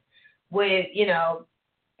mess with,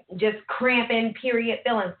 just cramping, period,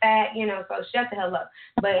 feeling fat, so shut the hell up.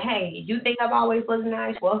 But, hey, you think I've always looked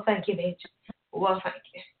nice? Well, thank you, bitch. Well, thank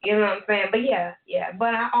you. You know what I'm saying? But, yeah.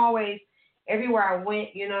 But I always, everywhere I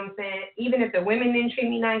went, you know what I'm saying, even if the women didn't treat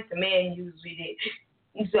me nice, the men usually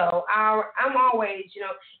did. So I'm always,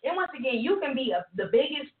 and once again, you can be the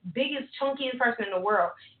biggest, chunkiest person in the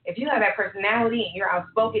world. If you have that personality and you're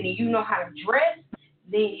outspoken and you know how to dress,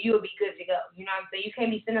 then you'll be good to go. You know what I'm saying? You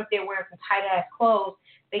can't be sitting up there wearing some tight-ass clothes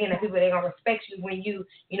thinking that people, they're going to respect you when you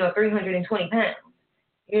 320 pounds.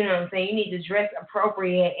 You know what I'm saying? You need to dress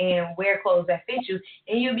appropriate and wear clothes that fit you,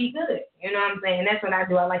 and you'll be good. You know what I'm saying? And that's what I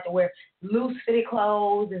do. I like to wear loose-fitted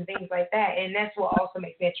clothes and things like that, and that's what also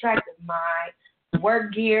makes me attractive. My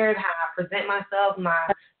work gear, how I present myself,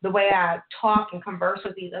 the way I talk and converse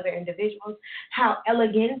with these other individuals, how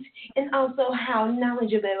elegant and also how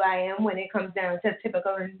knowledgeable I am when it comes down to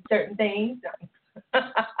typical and certain things.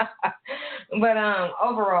 But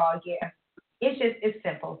overall, yeah, it's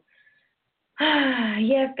simple.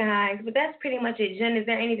 Yes, guys, but that's pretty much it. Jen, is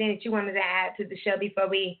there anything that you wanted to add to the show before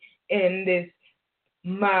we end this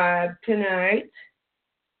mob tonight?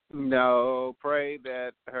 No, pray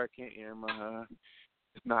that Hurricane Irma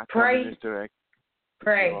is not coming this direction.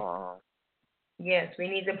 Pray. Yes, we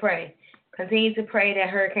need to pray. Continue to pray that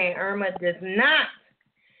Hurricane Irma does not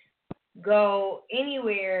go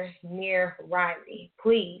anywhere near Riley.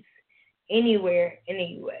 Please, anywhere in the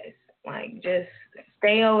U.S. Like, just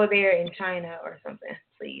stay over there in China or something.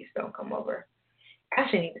 Please don't come over. I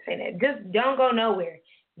shouldn't even say that. Just don't go nowhere.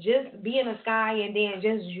 Just be in the sky and then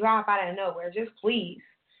just drop out of nowhere. Just please.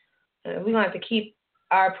 We're going to have to keep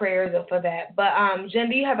our prayers up for that. But, Jen,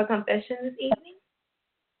 do you have a confession this evening?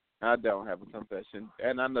 I don't have a confession.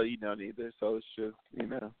 And I know you don't either, so it's just,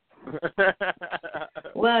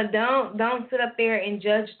 Well, don't sit up there and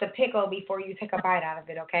judge the pickle before you take a bite out of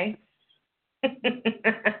it, okay?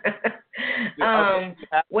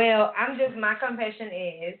 Well, my confession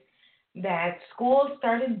is that school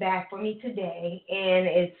started back for me today, and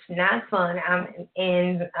it's not fun. I'm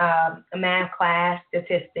in a math class,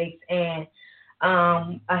 statistics, and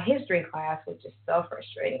a history class, which is so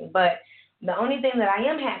frustrating. But the only thing that I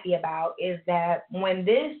am happy about is that when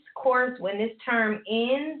this term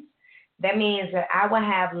ends, that means that I will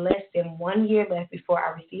have less than 1 year left before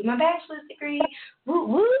I receive my bachelor's degree. Woo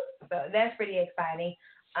woo! So that's pretty exciting.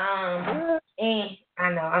 And I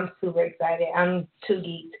know I'm super excited. I'm too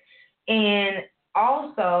geeked. And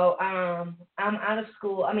also, I'm out of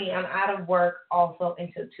school. I'm out of work also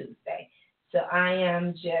until Tuesday. So I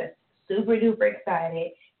am just super duper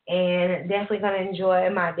excited and definitely gonna enjoy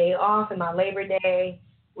my day off and my Labor Day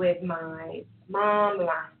with my mom and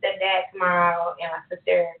my stepdad tomorrow and my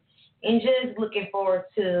sister. And just looking forward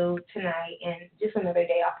to tonight and just another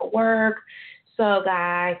day off of work. So,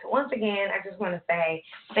 guys, once again, I just want to say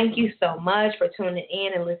thank you so much for tuning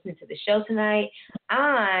in and listening to the show tonight.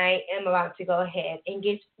 I am about to go ahead and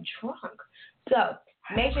get drunk. So,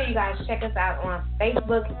 make sure you guys check us out on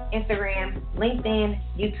Facebook, Instagram, LinkedIn,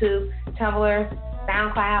 YouTube, Tumblr,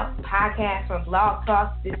 SoundCloud, podcast from Blog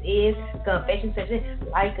Talk. This is Confession Session.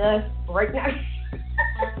 Like us, break down.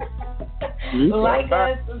 Like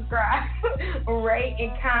us, subscribe, rate,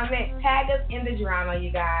 and comment. Tag us in the drama,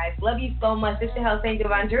 you guys. Love you so much. This is your host, Angel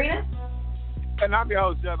Vondrina. And I'm your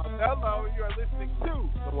host, John Othello. You are listening to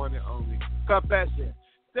the one and only Confession.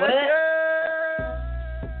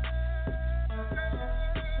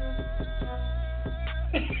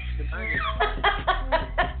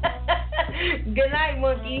 Good night,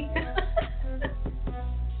 monkey.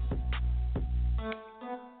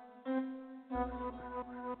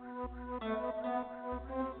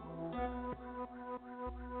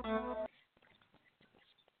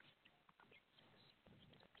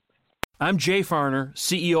 I'm Jay Farner,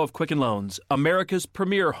 CEO of Quicken Loans, America's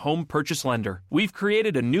premier home purchase lender. We've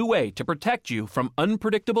created a new way to protect you from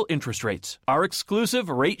unpredictable interest rates. Our exclusive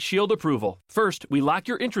Rate Shield approval. First, we lock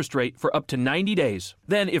your interest rate for up to 90 days.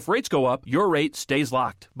 Then, if rates go up, your rate stays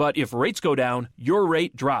locked. But if rates go down, your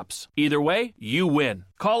rate drops. Either way, you win.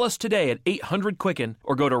 Call us today at 800-QUICKEN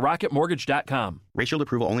or go to rocketmortgage.com. Rate Shield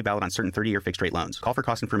approval only valid on certain 30-year fixed-rate loans. Call for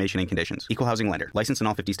cost information and conditions. Equal housing lender. Licensed in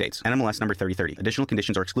all 50 states. NMLS number 3030. Additional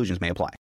conditions or exclusions may apply.